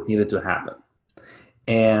exactly what needed to happen.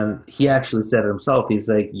 And he actually said it himself. He's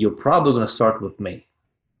like, you're probably going to start with me.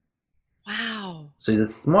 Wow. So he's a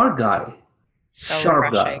smart guy, So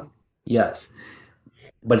sharp guy. refreshing. Yes.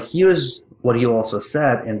 But here's what he also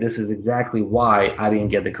said, and this is exactly why I didn't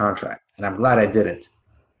get the contract. And I'm glad I didn't.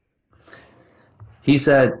 He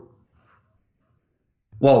said,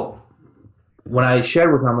 well, when I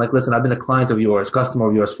shared with him, I'm like, listen, I've been a client of yours, customer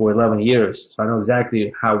of yours for 11 years. So I know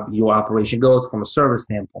exactly how your operation goes from a service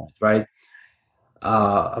standpoint, right?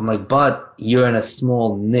 I'm like, but you're in a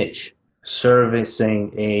small niche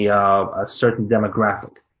servicing a certain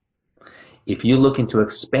demographic. If you're looking to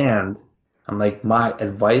expand, I'm like, my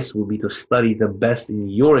advice would be to study the best in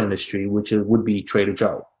your industry, which would be Trader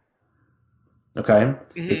Joe. Okay?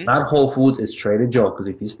 It's Hmm. not Whole Foods, it's Trader Joe. Because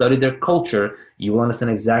if you study their culture, you will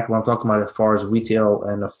understand exactly what I'm talking about as far as retail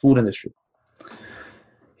and the food industry.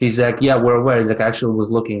 He's like, yeah, we're aware. He's like, I actually was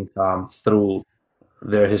looking through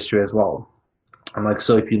their history as well. I'm like,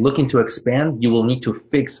 so if you're looking to expand, you will need to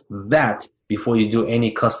fix that before you do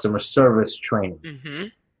any customer service training. Hmm.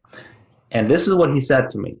 And this is what he said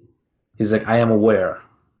to me. He's like, I am aware.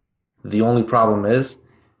 The only problem is,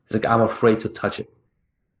 he's like, I'm afraid to touch it.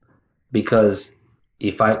 Because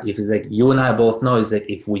if he's like, you and I both know, he's like,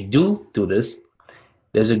 if we do this,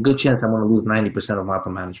 there's a good chance I'm going to lose 90% of my upper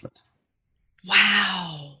management.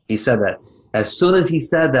 Wow. He said that. As soon as he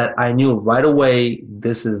said that, I knew right away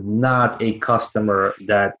this is not a customer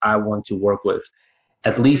that I want to work with.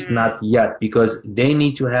 At least Mm. not yet, because they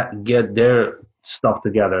need to get their stuff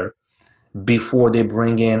together before they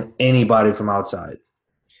bring in anybody from outside.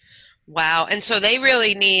 Wow. And so they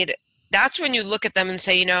really that's when you look at them and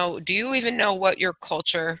say, do you even know what your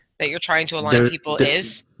culture that you're trying to align They're, people they're,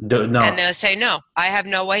 is? And no, they'll say, no, I have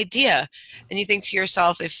no idea. And you think to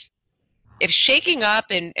yourself, if if shaking up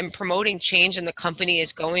and promoting change in the company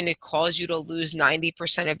is going to cause you to lose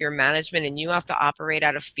 90% of your management and you have to operate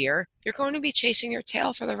out of fear, you're going to be chasing your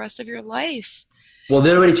tail for the rest of your life. Well,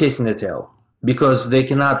 they're already chasing their tail because they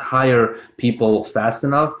cannot hire people fast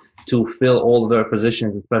enough to fill all of their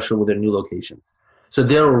positions, especially with their new locations. So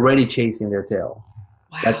they're already chasing their tail.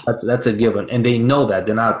 Wow. That's a given, and they know that.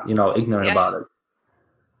 They're not, ignorant Yeah. about it.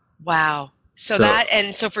 Wow. So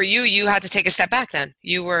So, so for you, you had to take a step back then.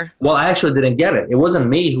 You were, well, I actually didn't get it. It wasn't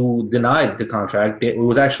me who denied the contract. It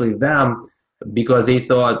was actually them because they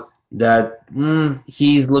thought that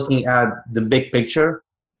he's looking at the big picture.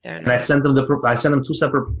 they're And I not. sent him I sent him two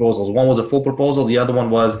separate proposals. One was a full proposal. The other one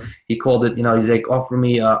was he called it. He's like, offer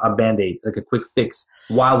me a band-aid, like a quick fix,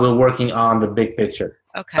 while we're working on the big picture.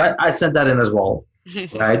 Okay. I sent that in as well,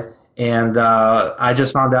 right? And I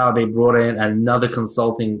just found out they brought in another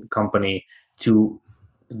consulting company to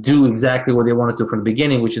do exactly what they wanted to from the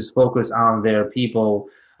beginning, which is focus on their people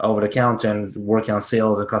over the counter and working on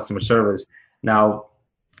sales and customer service. Now,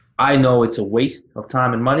 I know it's a waste of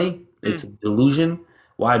time and money. It's a delusion.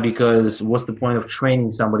 Why? Because what's the point of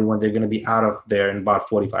training somebody when they're going to be out of there in about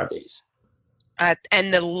 45 days?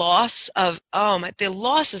 And the loss of, the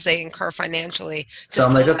losses they incur financially to So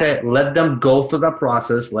I'm like, fill that. okay, let them go through that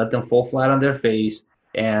process. Let them fall flat on their face.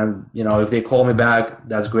 And, if they call me back,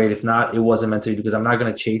 that's great. If not, it wasn't meant to be because I'm not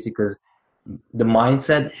going to chase it because the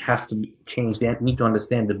mindset has to be changed. They need to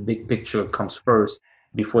understand the big picture comes first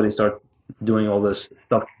before they start doing all this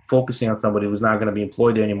stuff, focusing on somebody who's not going to be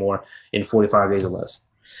employed there anymore in 45 days or less.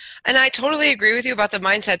 And I totally agree with you about the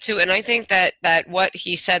mindset too. And I think that what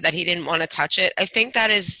he said that he didn't want to touch it, I think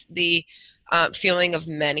that is the feeling of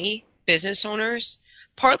many business owners,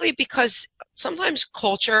 partly because sometimes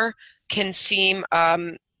culture can seem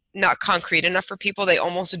not concrete enough for people. They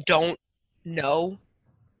almost don't know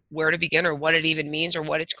where to begin or what it even means or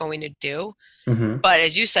what it's going to do. Mm-hmm. But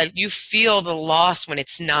as you said, you feel the loss when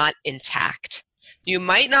it's not intact. You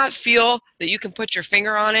might not feel that you can put your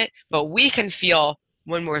finger on it, but we can feel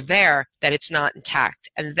when we're there that it's not intact,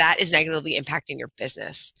 and that is negatively impacting your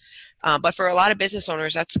business. But for a lot of business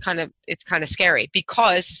owners, it's kind of scary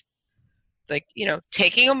because, like,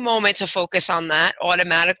 taking a moment to focus on that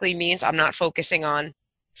automatically means I'm not focusing on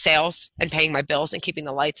sales and paying my bills and keeping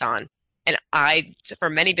the lights on. And for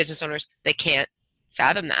many business owners, they can't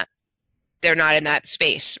fathom that. They're not in that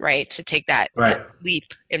space, right, to take that Right. leap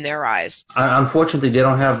in their eyes. Unfortunately, they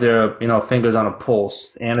don't have their fingers on a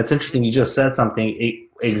pulse. And it's interesting. You just said something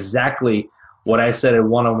exactly what I said in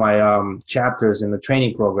one of my chapters in the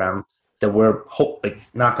training program that we're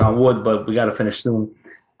knock on wood, but we got to finish soon.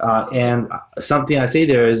 And something I say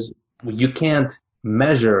there is you can't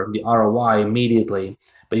measure the ROI immediately,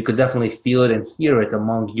 but you could definitely feel it and hear it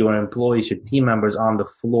among your employees, your team members on the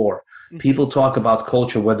floor. People talk about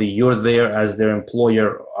culture, whether you're there as their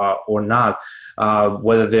employer or not,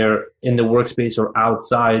 whether they're in the workspace or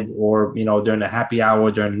outside or, during a happy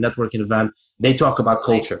hour, during a networking event. They talk about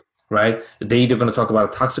culture, right? They're either going to talk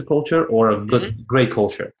about a toxic culture or a good, great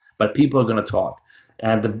culture, but people are going to talk.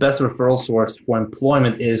 And the best referral source for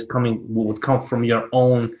employment would come from your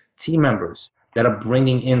own team members that are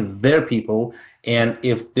bringing in their people. And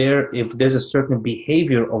if there's a certain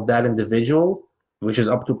behavior of that individual, which is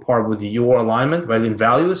up to par with your alignment, right, in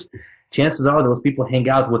values, chances are those people hang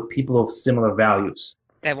out with people of similar values.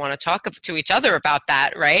 They want to talk to each other about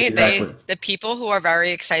that, right? Exactly. The people who are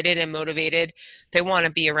very excited and motivated, they want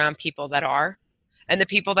to be around people that are, and the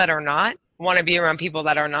people that are not want to be around people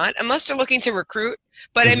that are not, unless they're looking to recruit.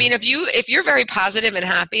 But I mean, if you're very positive and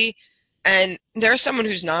happy, and there's someone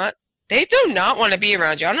who's not, they do not want to be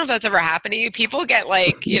around you. I don't know if that's ever happened to you. People get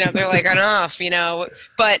like, they're like enough,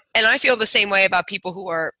 but, and I feel the same way about people who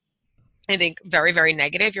are, I think, very, very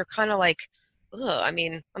negative. You're kind of like, ugh, I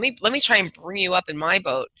mean, let me try and bring you up in my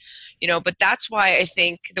boat, but that's why I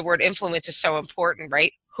think the word influence is so important,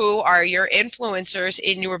 right? Who are your influencers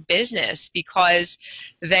in your business? Because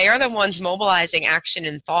they are the ones mobilizing action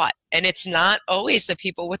and thought. And it's not always the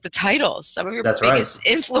people with the titles. Some of your That's right. biggest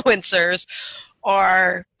influencers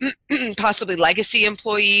are possibly legacy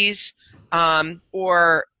employees,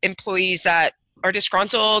 or employees that are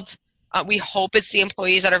disgruntled. We hope it's the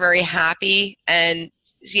employees that are very happy and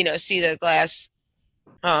see the glass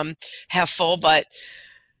half full. But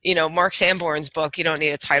Mark Sanborn's book, you don't need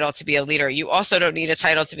a title to be a leader. You also don't need a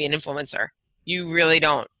title to be an influencer. You really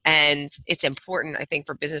don't. And it's important, I think,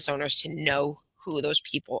 for business owners to know who those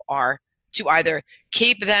people are, to either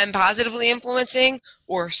keep them positively influencing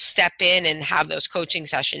or step in and have those coaching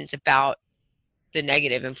sessions about the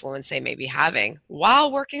negative influence they may be having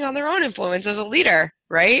while working on their own influence as a leader,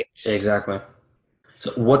 right? Exactly.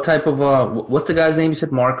 So what type of what's the guy's name? You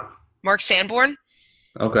said Mark. Mark Sanborn.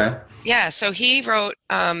 Okay. Yeah, so he wrote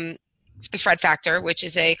The Fred Factor, which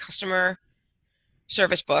is a customer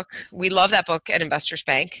service book. We love that book at Investors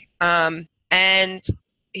Bank. And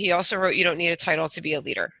he also wrote You Don't Need a Title to Be a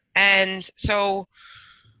Leader. And so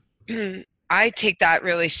I take that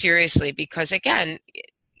really seriously because, again,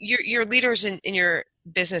 your leaders in your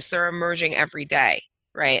business, they're emerging every day,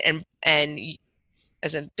 right? And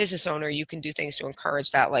as a business owner, you can do things to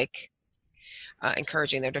encourage that, like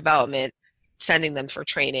encouraging their development, sending them for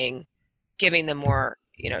training, giving them more,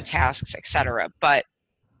 tasks, etc. But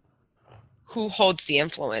who holds the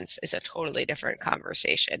influence is a totally different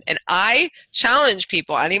conversation. And I challenge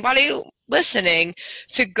people, anybody listening,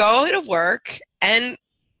 to go to work and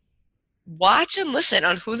watch and listen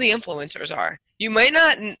on who the influencers are. You might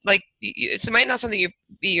not like it might not something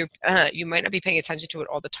you might not be paying attention to it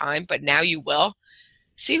all the time, but now you will.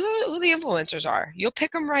 See who the influencers are. You'll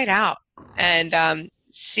pick them right out and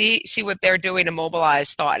see what they're doing to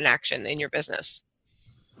mobilize thought and action in your business.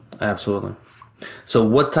 Absolutely. So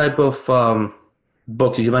what type of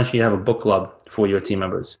books, you mentioned you have a book club for your team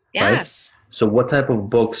members, right? Yes. So what type of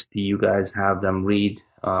books do you guys have them read?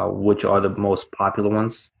 Which are the most popular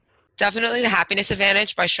ones? Definitely The Happiness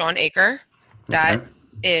Advantage by Sean Aker. That Okay.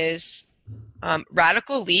 is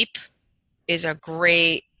Radical Leap is a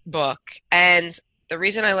great book. And the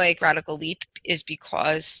reason I like Radical Leap is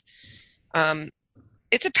because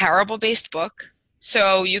it's a parable-based book.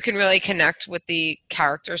 So you can really connect with the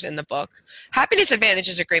characters in the book. Happiness Advantage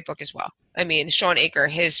is a great book as well. I mean, Sean Aker,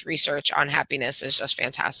 his research on happiness is just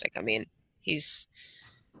fantastic. I mean, he's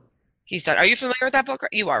done. Are you familiar with that book?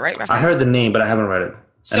 You are, right, I Raphael? heard the name, but I haven't read it.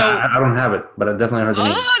 And So, I don't have it, but I definitely heard the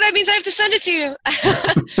name. oh, that means I have to send it to you.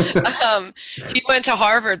 He went to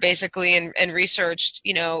Harvard basically and researched,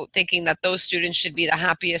 thinking that those students should be the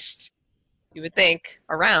happiest, you would think,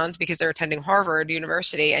 around because they're attending Harvard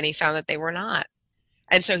University, and he found that they were not.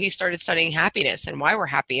 And so he started studying happiness and why we're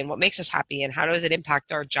happy and what makes us happy and how does it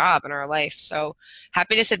impact our job and our life. So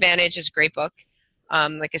Happiness Advantage is a great book.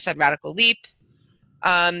 Like I said, Radical Leap.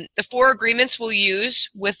 The Four Agreements we'll use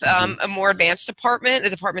with a more advanced department, a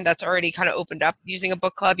department that's already kind of opened up using a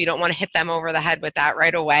book club. You don't want to hit them over the head with that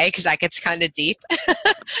right away because that gets kind of deep.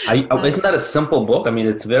 Isn't that a simple book? I mean,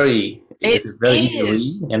 it's It very easy to read,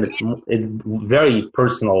 is. and it's very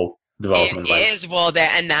personal development, It right? is. Well,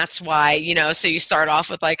 and that's why, so you start off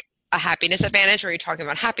with like a happiness advantage where you're talking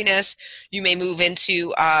about happiness. You may move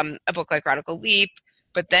into a book like Radical Leap,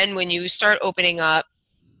 but then when you start opening up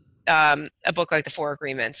a book like The Four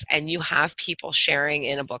Agreements and you have people sharing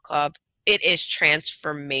in a book club, it is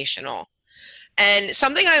transformational. And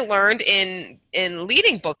something I learned in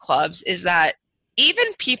leading book clubs is that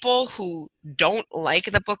even people who don't like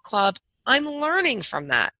the book club, I'm learning from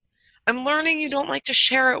that. I'm learning you don't like to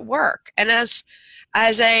share at work. And as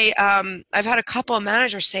I've had a couple of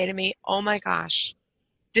managers say to me, "Oh my gosh,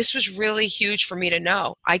 this was really huge for me to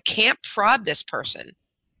know. I can't prod this person.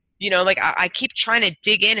 Like I keep trying to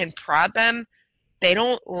dig in and prod them. They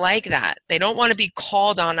don't like that. They don't want to be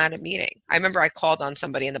called on at a meeting." I remember I called on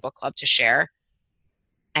somebody in the book club to share,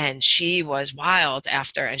 and she was wild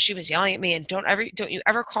after, and she was yelling at me, and don't you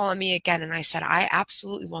ever call on me again. And I said, I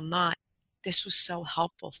absolutely will not. This was so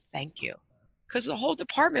helpful. Thank you. Because the whole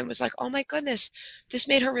department was like, oh my goodness, this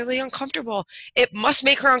made her really uncomfortable. It must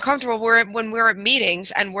make her uncomfortable when we're at meetings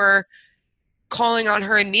and we're calling on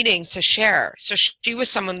her in meetings to share. So she was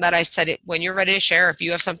someone that I said, when you're ready to share, if you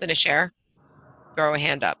have something to share, throw a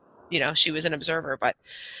hand up. She was an observer. But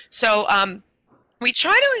so I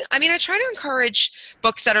try to encourage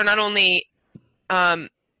books that are not only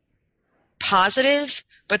positive,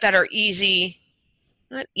 but that are easy,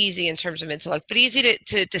 not easy in terms of intellect, but easy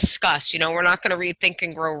to discuss. We're not going to read Think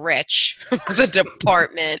and Grow Rich, the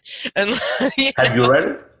department. And Have you read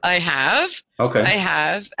it? I have. Okay. I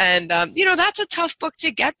have. And, that's a tough book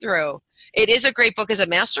to get through. It is a great book as a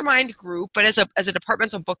mastermind group, but as a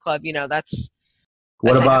departmental book club, that's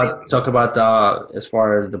What a heavy. talk about as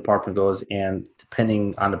far as department goes, and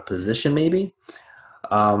depending on the position, maybe,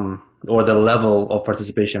 or the level of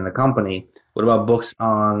participation in the company. What about books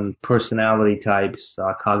on personality types,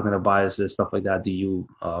 cognitive biases, stuff like that? Do you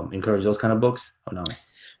encourage those kind of books or no?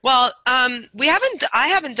 Well, I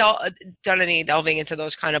haven't done any delving into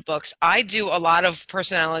those kind of books. I do a lot of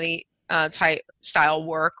personality type style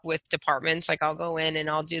work with departments. Like I'll go in and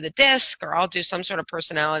I'll do the DISC or I'll do some sort of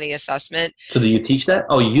personality assessment. So do you teach that?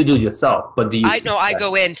 Oh, you do it yourself, but do you teach I that?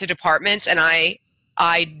 go into departments and I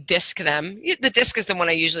DISC them. The DISC is the one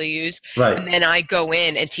I usually use. Right. And then I go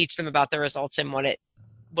in and teach them about the results and what it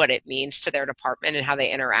what it means to their department and how they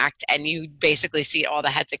interact, and you basically see all the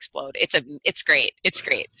heads explode. It's great. It's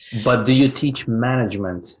great. But do you teach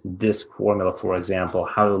management this formula, for example,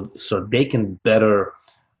 how so they can better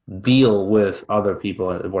deal with other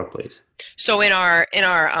people at the workplace? So in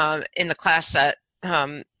the class that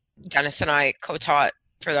Dennis and I co-taught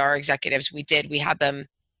for our executives, we had them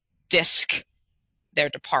disc their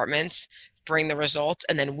departments, bring the results,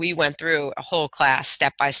 and then we went through a whole class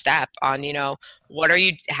step by step on,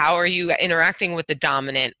 how are you interacting with the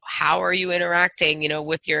dominant? How are you interacting,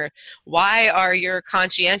 with why are your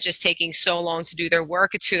conscientious taking so long to do their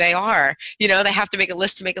work? It's who they are. They have to make a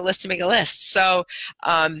list to make a list to make a list. So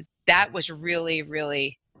that was really,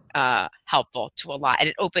 really helpful to a lot. And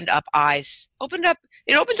it opens up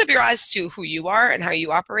your eyes to who you are and how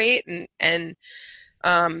you operate. And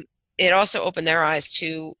it also opened their eyes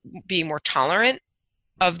to being more tolerant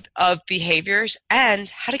of behaviors and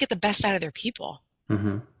how to get the best out of their people.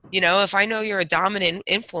 Mm-hmm. If I know you're a dominant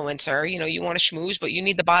influencer, you want to schmooze, but you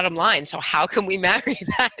need the bottom line. So how can we marry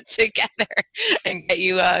that together and get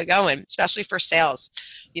you going, especially for sales?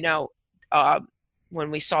 When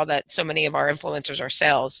we saw that so many of our influencers are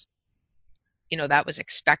sales, that was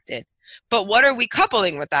expected. But what are we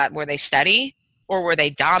coupling with that? Were they steady or were they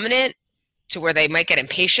dominant to where they might get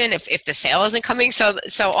impatient if the sale isn't coming? So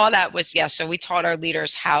all that was, so we taught our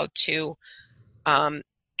leaders how to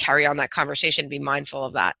carry on that conversation, be mindful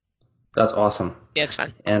of that. That's awesome. Yeah, it's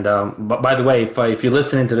fun. And but by the way, if you're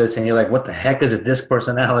listening to this and you're like, what the heck is a DISC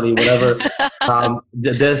personality, whatever,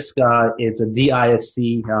 the DISC, it's a DISC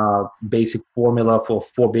basic formula for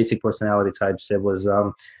 4 basic personality types. It was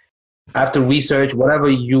after research, whatever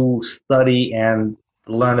you study and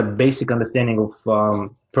learn a basic understanding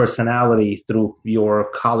of personality through your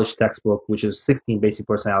college textbook, which is 16 basic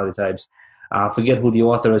personality types. Forget who the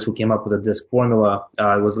author is who came up with the DISC formula.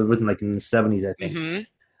 It was written like in the 70s, I think. Mm-hmm.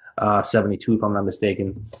 72, if I'm not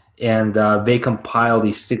mistaken. And they compile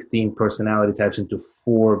these 16 personality types into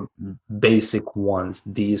 4 basic ones.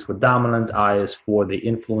 D is for dominant, I is for the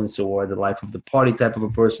influencer or the life of the party type of a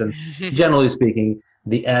person. Generally speaking,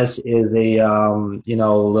 the S is a,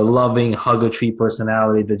 the loving hugger tree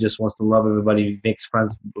personality that just wants to love everybody, makes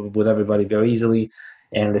friends with everybody very easily.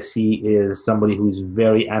 And the C is somebody who's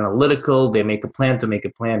very analytical. They make a plan to make a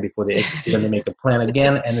plan before they execute, and they make a plan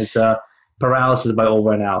again. And it's paralysis by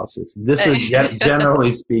overanalysis. This is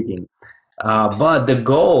generally speaking. But the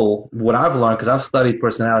goal, what I've learned, because I've studied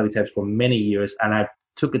personality types for many years, and I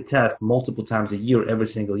took a test multiple times a year, every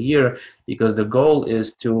single year, because the goal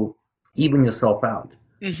is to even yourself out.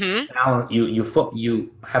 Mm-hmm. Now,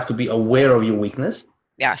 you have to be aware of your weakness.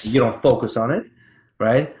 Yes. You don't focus on it,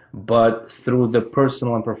 right? But through the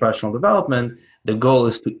personal and professional development, the goal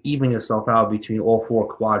is to even yourself out between all 4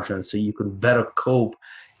 quadrants so you can better cope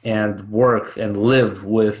and work and live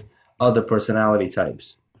with other personality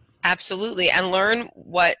types. Absolutely. And learn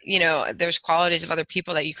what, there's qualities of other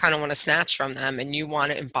people that you kind of want to snatch from them and you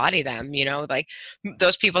want to embody them, like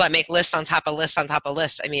those people that make lists on top of lists on top of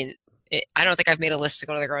lists. I mean, I don't think I've made a list to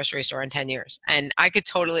go to the grocery store in 10 years. And I could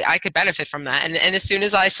benefit from that. And as soon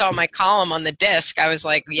as I saw my column on the disc, I was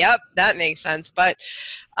like, yep, that makes sense. But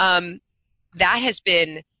that has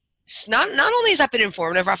been, not only has that been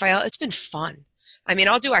informative, Raphael, it's been fun. I mean,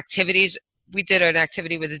 I'll do activities. We did an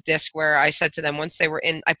activity with a disc where I said to them once they were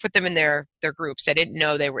in, I put them in their groups. I didn't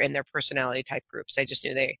know they were in their personality type groups. I just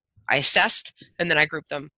knew I assessed and then I grouped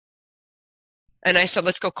them. And I said,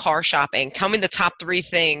 let's go car shopping. Tell me the top 3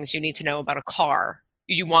 things you need to know about a car.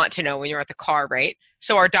 You want to know when you're at the car, right?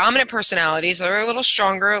 So our dominant personalities are a little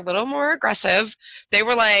stronger, a little more aggressive. They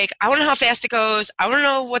were like, I want to know how fast it goes. I want to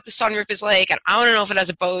know what the sunroof is like. And I want to know if it has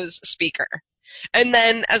a Bose speaker. And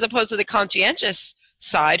then as opposed to the conscientious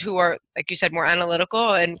side, who are, like you said, more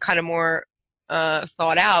analytical and kind of more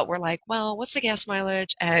thought out, we're like, well, what's the gas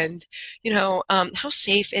mileage? And, how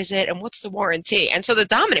safe is it? And what's the warranty? And so the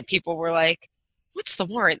dominant people were like, what's the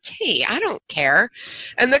warranty? I don't care.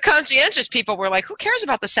 And the conscientious people were like, who cares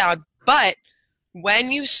about the sound? But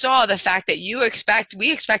when you saw the fact that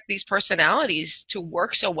we expect these personalities to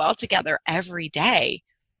work so well together every day,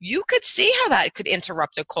 you could see how that could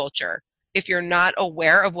interrupt a culture if you're not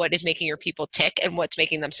aware of what is making your people tick and what's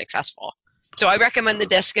making them successful. So I recommend the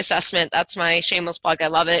DISC assessment. That's my shameless plug. I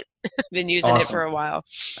love it. I've been using it for a while.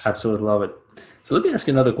 Absolutely love it. So let me ask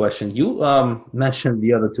you another question. You mentioned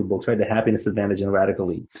the other 2 books, right? The Happiness Advantage and Radical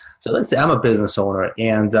Lead. So let's say I'm a business owner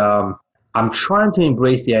and I'm trying to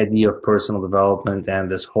embrace the idea of personal development and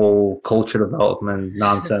this whole culture development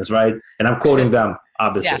nonsense, right? And I'm quoting them,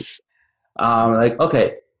 obviously. Yes.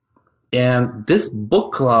 Okay. And this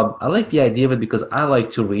book club, I like the idea of it because I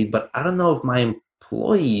like to read, but I don't know if my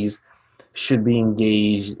employees should be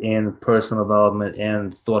engaged in personal development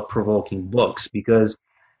and thought-provoking books. Because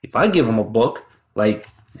if I give them a book like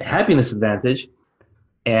The Happiness Advantage,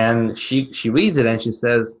 and she reads it and she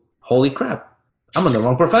says, "Holy crap, I'm in the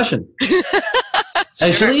wrong profession,"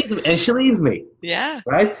 and Sure. she leaves me, Yeah.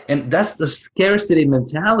 right? And that's the scarcity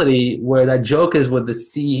mentality where that joke is what the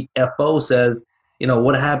CFO says,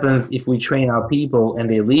 what happens if we train our people and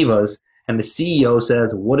they leave us? And the CEO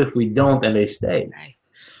says, what if we don't and they stay? Right.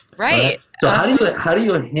 Right? Right. So how do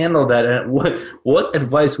you handle that? And what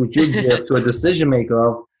advice would you give to a decision maker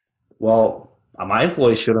of, well, my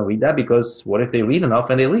employees shouldn't read that because what if they read enough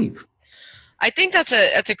and they leave? I think that's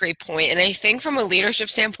a great point. And I think from a leadership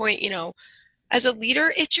standpoint, as a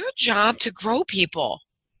leader, it's your job to grow people.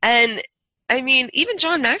 And I mean, even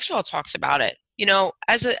John Maxwell talks about it.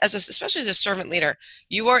 Especially as a servant leader,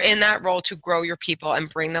 you are in that role to grow your people and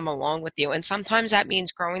bring them along with you. And sometimes that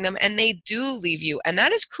means growing them and they do leave you. And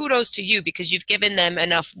that is kudos to you because you've given them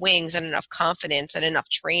enough wings and enough confidence and enough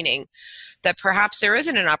training that perhaps there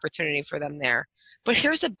isn't an opportunity for them there. But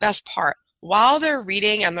here's the best part. While they're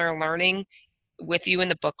reading and they're learning with you in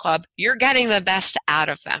the book club, you're getting the best out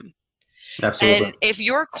of them. Absolutely. And if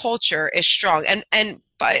your culture is strong, and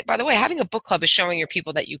by the way, having a book club is showing your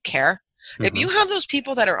people that you care. If you Hmm. have those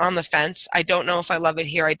people that are on the fence, I don't know if I love it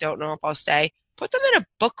here, I don't know if I'll stay, put them in a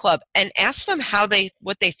book club and ask them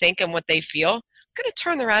what they think and what they feel. I'm going to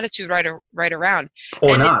turn their attitude right around.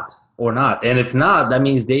 Or And not. Or not. And if not, that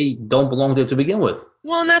means they don't belong there to begin with.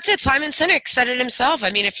 well, and that's it. Simon Sinek said it himself. I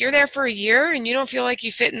mean, if you're there for a year and you don't feel like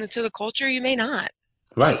you fit into the culture, you may not.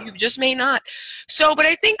 Right. You just may not. So, but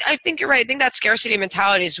I think you're right. I think that scarcity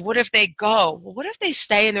mentality is what if they go? Well, what if they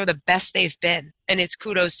stay and they're the best they've been? And it's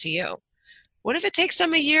kudos to you. What if it takes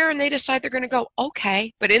them a year and they decide they're going to go?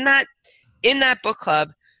 Okay. But in that book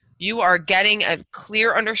club, you are getting a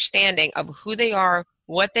clear understanding of who they are,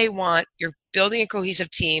 what they want. You're building a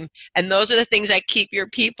cohesive team, and those are the things that keep your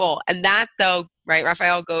people. And that, though, right,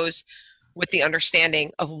 Raphael, goes with the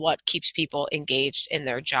understanding of what keeps people engaged in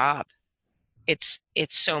their job. It's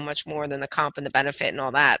so much more than the comp and the benefit and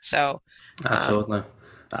all that. So, um, Absolutely.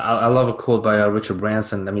 I love a quote by Richard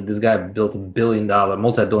Branson. I mean, this guy built a multi-billion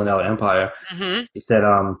dollar empire. mhm. He said,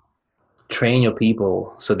 train your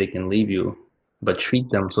people so they can leave you, but treat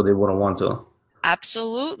them so they wouldn't want to.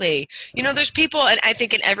 Absolutely. There's people, and I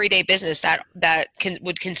think in everyday business that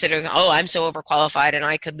would consider, oh, I'm so overqualified and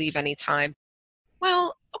I could leave any time.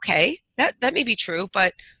 Well, okay, that may be true,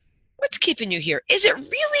 but what's keeping you here? Is it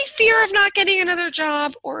really fear of not getting another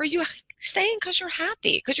job, or are you staying because you're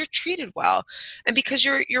happy, because you're treated well, and because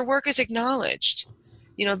your work is acknowledged?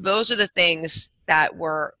 Those are the things that's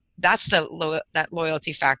that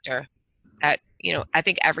loyalty factor that, I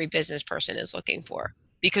think every business person is looking for.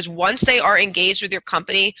 Because once they are engaged with your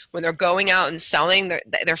company, when they're going out and selling,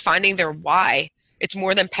 they're finding their why. It's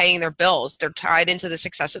more than paying their bills. They're tied into the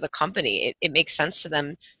success of the company. It makes sense to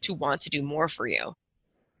them to want to do more for you.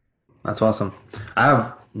 That's awesome. I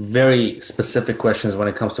have very specific questions when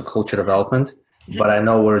it comes to culture development, Mhm. but I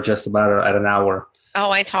know we're just about at an hour. Oh,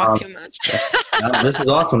 I talk Um, too much. this is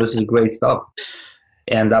awesome. This is great stuff.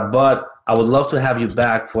 And but I would love to have you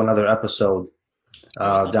back for another episode I would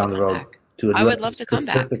love to down the come road back. to I address would love to come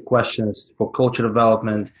back. specific questions for culture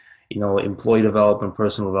development, employee development,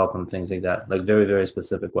 personal development, things like that. Like very, very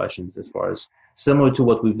specific questions as far as similar to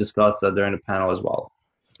what we've discussed during the panel as well.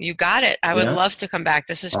 You got it. I would Yeah? love to come back.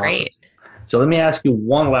 This is Awesome. great. So let me ask you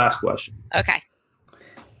one last question. Okay.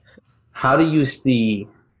 How do you see,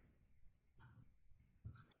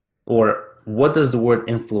 or what does the word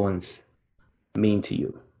influence mean to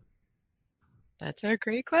you? That's a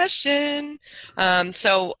great question.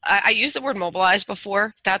 So I used the word mobilize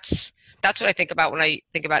before. That's what I think about when I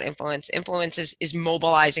think about influence. Influence is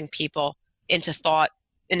mobilizing people into thought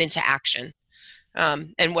and into action.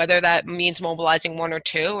 And whether that means mobilizing one or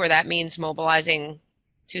two, or that means mobilizing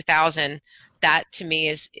 2,000, that to me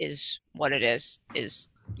is what it is.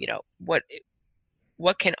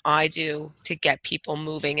 What can I do to get people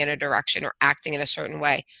moving in a direction or acting in a certain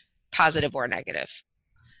way, positive or negative?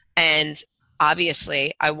 And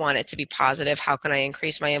obviously, I want it to be positive. How can I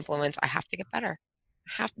increase my influence? I have to get better.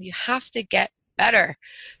 You have to get better.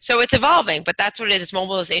 So it's evolving, but that's what it is. It's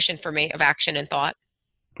mobilization for me of action and thought.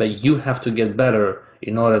 That you have to get better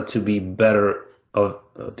in order to be better of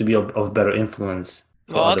better influence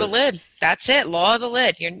for Law of the others. lid. That's it. Law of the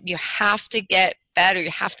lid. You have to get better.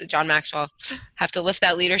 You have to, John Maxwell, have to lift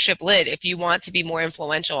that leadership lid if you want to be more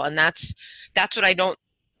influential. And that's what I don't.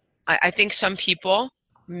 I think some people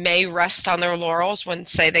may rest on their laurels when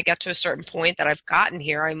say they get to a certain point that I've gotten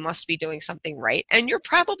here, I must be doing something right. And you're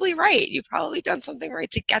probably right. You've probably done something right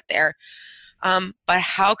to get there. But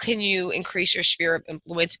how can you increase your sphere of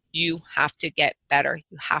influence? You have to get better.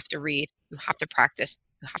 You have to read. You have to practice.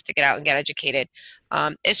 You have to get out and get educated,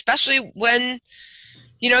 especially when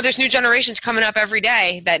there's new generations coming up every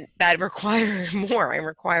day that require more and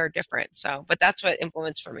require different. So, but that's what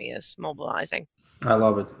influence for me is, mobilizing. I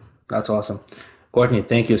love it. That's awesome. Courtney,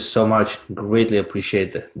 thank you so much. Greatly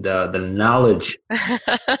appreciate the knowledge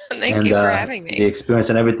Thank you for having me. The experience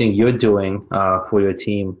and everything you're doing for your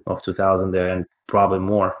team of 2000 there and probably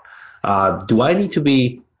more. Do I need to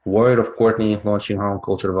be worried of Courtney launching her own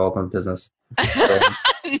culture development business? So,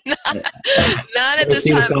 not at this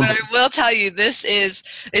time, but I will tell you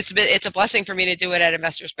it's a blessing for me to do it at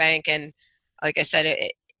Investors Bank, and like I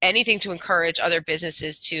said, anything to encourage other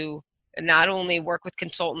businesses to not only work with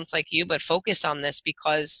consultants like you, but focus on this,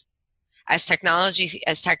 because as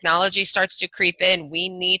technology starts to creep in, we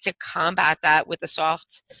need to combat that with the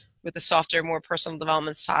softer, more personal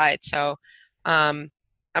development side. So I'm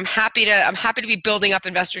happy to be building up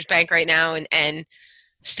Investors Bank right now and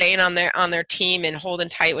staying on their team and holding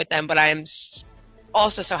tight with them. But I'm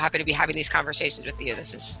also so happy to be having these conversations with you.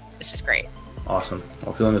 This is great. Awesome.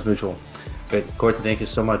 Well, feeling is mutual. Great. Courtney, thank you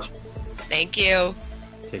so much. Thank you.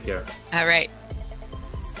 Take care. All right.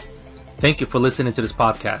 Thank you for listening to this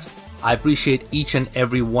podcast. I appreciate each and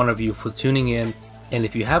every one of you for tuning in. And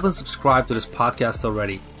if you haven't subscribed to this podcast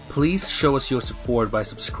already, please show us your support by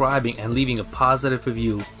subscribing and leaving a positive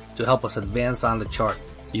review to help us advance on the chart.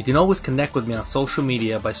 You can always connect with me on social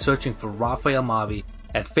media by searching for Rafael Mavi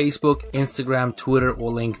at Facebook, Instagram, Twitter, or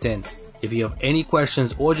LinkedIn. If you have any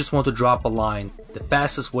questions or just want to drop a line, the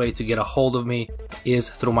fastest way to get a hold of me is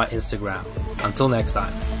through my Instagram. Until next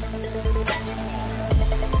time.